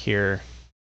 they block here,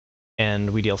 and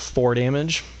we deal 4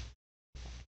 damage.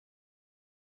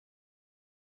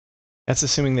 That's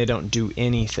assuming they don't do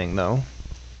anything, though.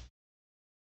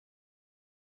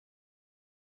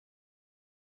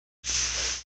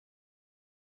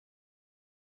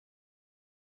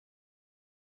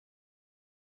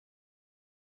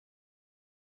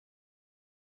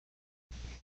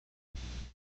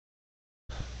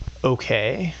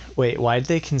 Okay. Wait, why'd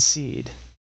they concede?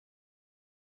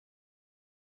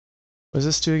 What does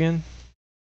this do again?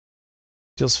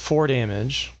 Deals 4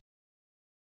 damage.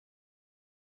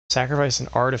 Sacrifice an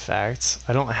artifact.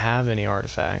 I don't have any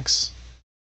artifacts.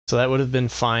 So that would have been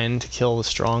fine to kill the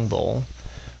strong bull.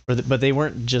 But they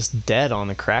weren't just dead on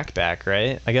the crackback,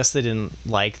 right? I guess they didn't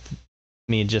like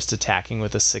me just attacking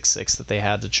with a 6/6 that they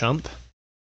had to chump.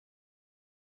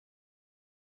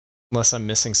 Unless I'm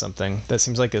missing something. That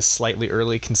seems like a slightly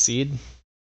early concede.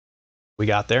 We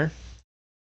got there.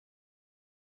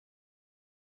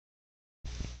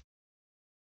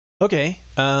 Okay,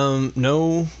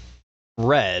 no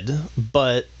red,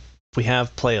 but we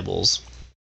have playables.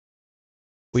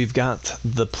 We've got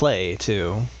the play,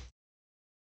 too.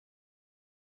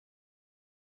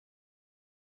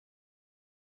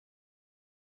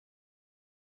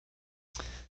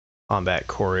 Combat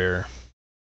Courier.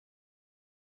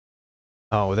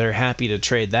 Oh, they're happy to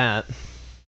trade that.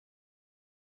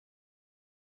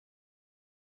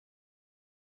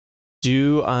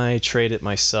 Do I trade it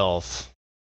myself?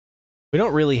 We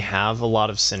don't really have a lot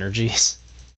of synergies.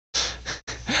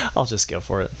 I'll just go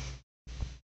for it.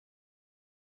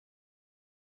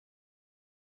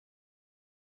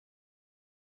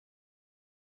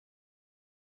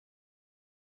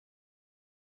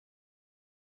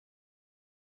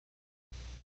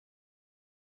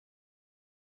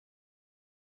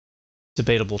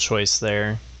 Debatable choice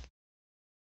there.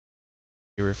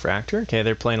 Refractor. Okay,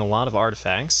 they're playing a lot of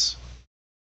artifacts.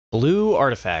 Blue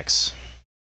artifacts.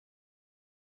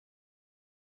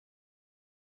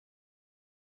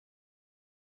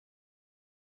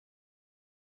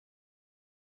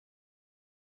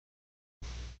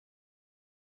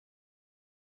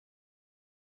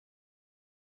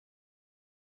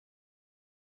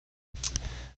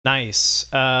 Nice.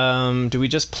 Do we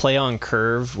just play on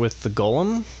curve with the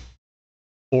golem?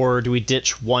 Or do we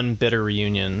ditch 1 bitter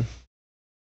reunion?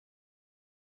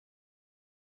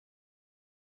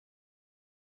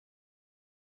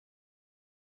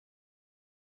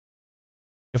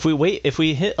 If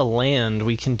we hit a land,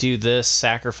 we can do this,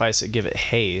 sacrifice it, give it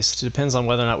haste. It depends on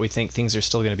whether or not we think things are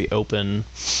still going to be open.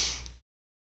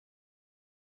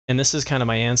 And this is kind of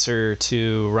my answer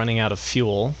to running out of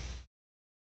fuel.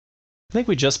 I think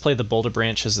we just play the Boulder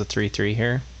Branch as the 3/3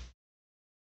 here.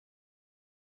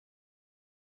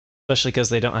 Especially because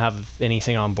they don't have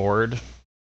anything on board.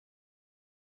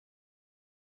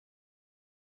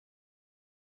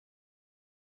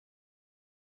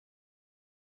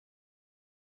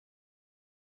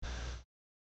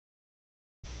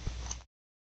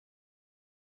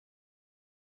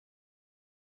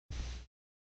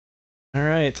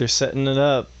 Alright, they're setting it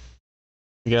up.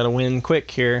 We gotta win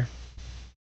quick here.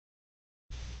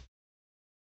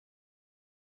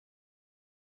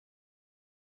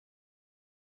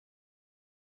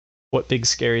 What big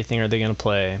scary thing are they gonna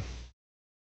play?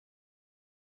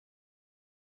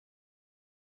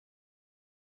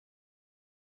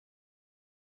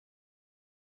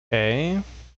 Okay.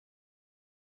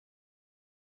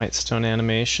 Whitestone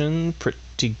animation,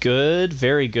 pretty good.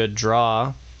 Very good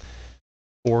draw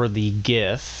for the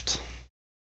gift.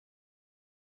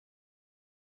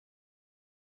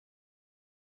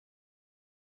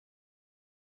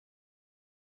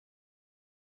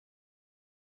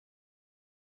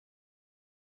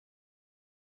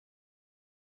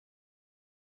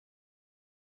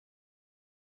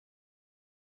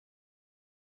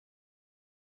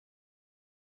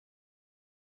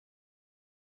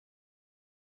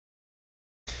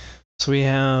 So we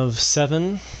have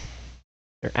 7.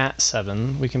 They're at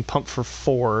 7. We can pump for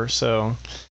 4, so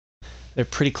they're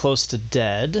pretty close to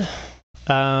dead.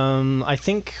 I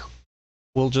think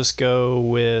we'll just go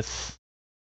with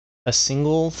a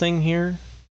single thing here.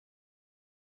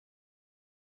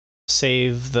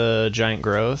 Save the giant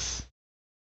growth.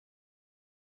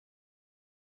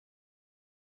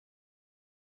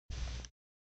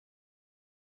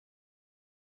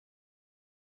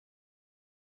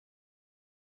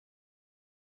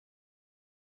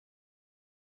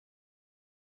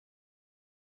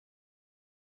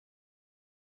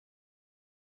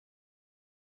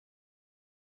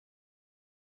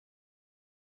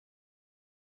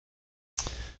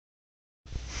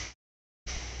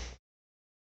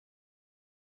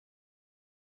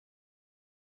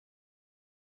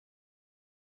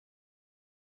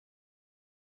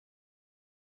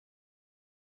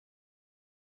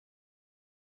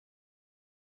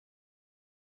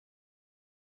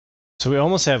 So we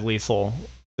almost have lethal.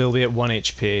 They'll be at 1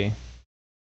 HP.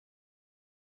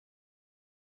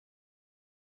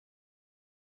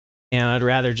 And I'd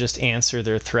rather just answer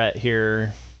their threat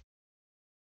here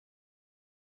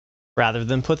rather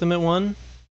than put them at 1.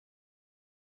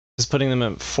 Because putting them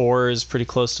at 4 is pretty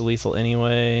close to lethal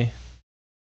anyway.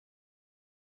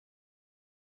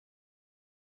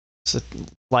 So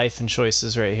life and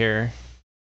choices right here.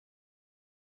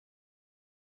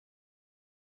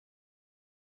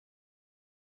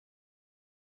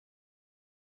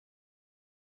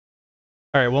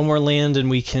 All right, one more land and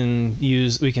we can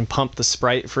pump the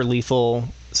sprite for lethal.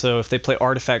 So if they play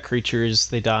artifact creatures,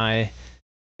 they die.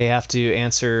 They have to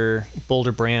answer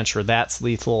Boulder Branch or that's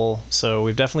lethal. So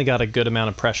we've definitely got a good amount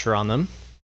of pressure on them.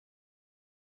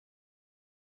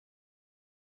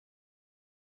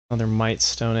 Another Might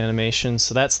Stone animation.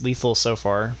 So that's lethal so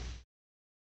far.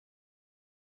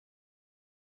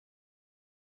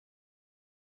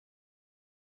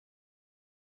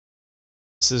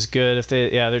 This is good if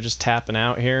they're just tapping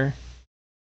out here.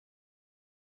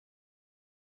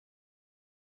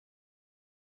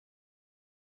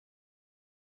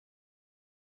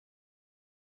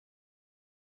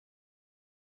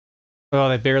 Oh,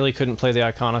 they barely couldn't play the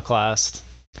Iconoclast.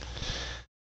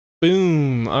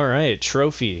 Boom! Alright,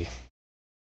 trophy.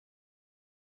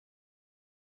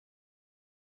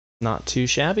 Not too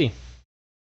shabby.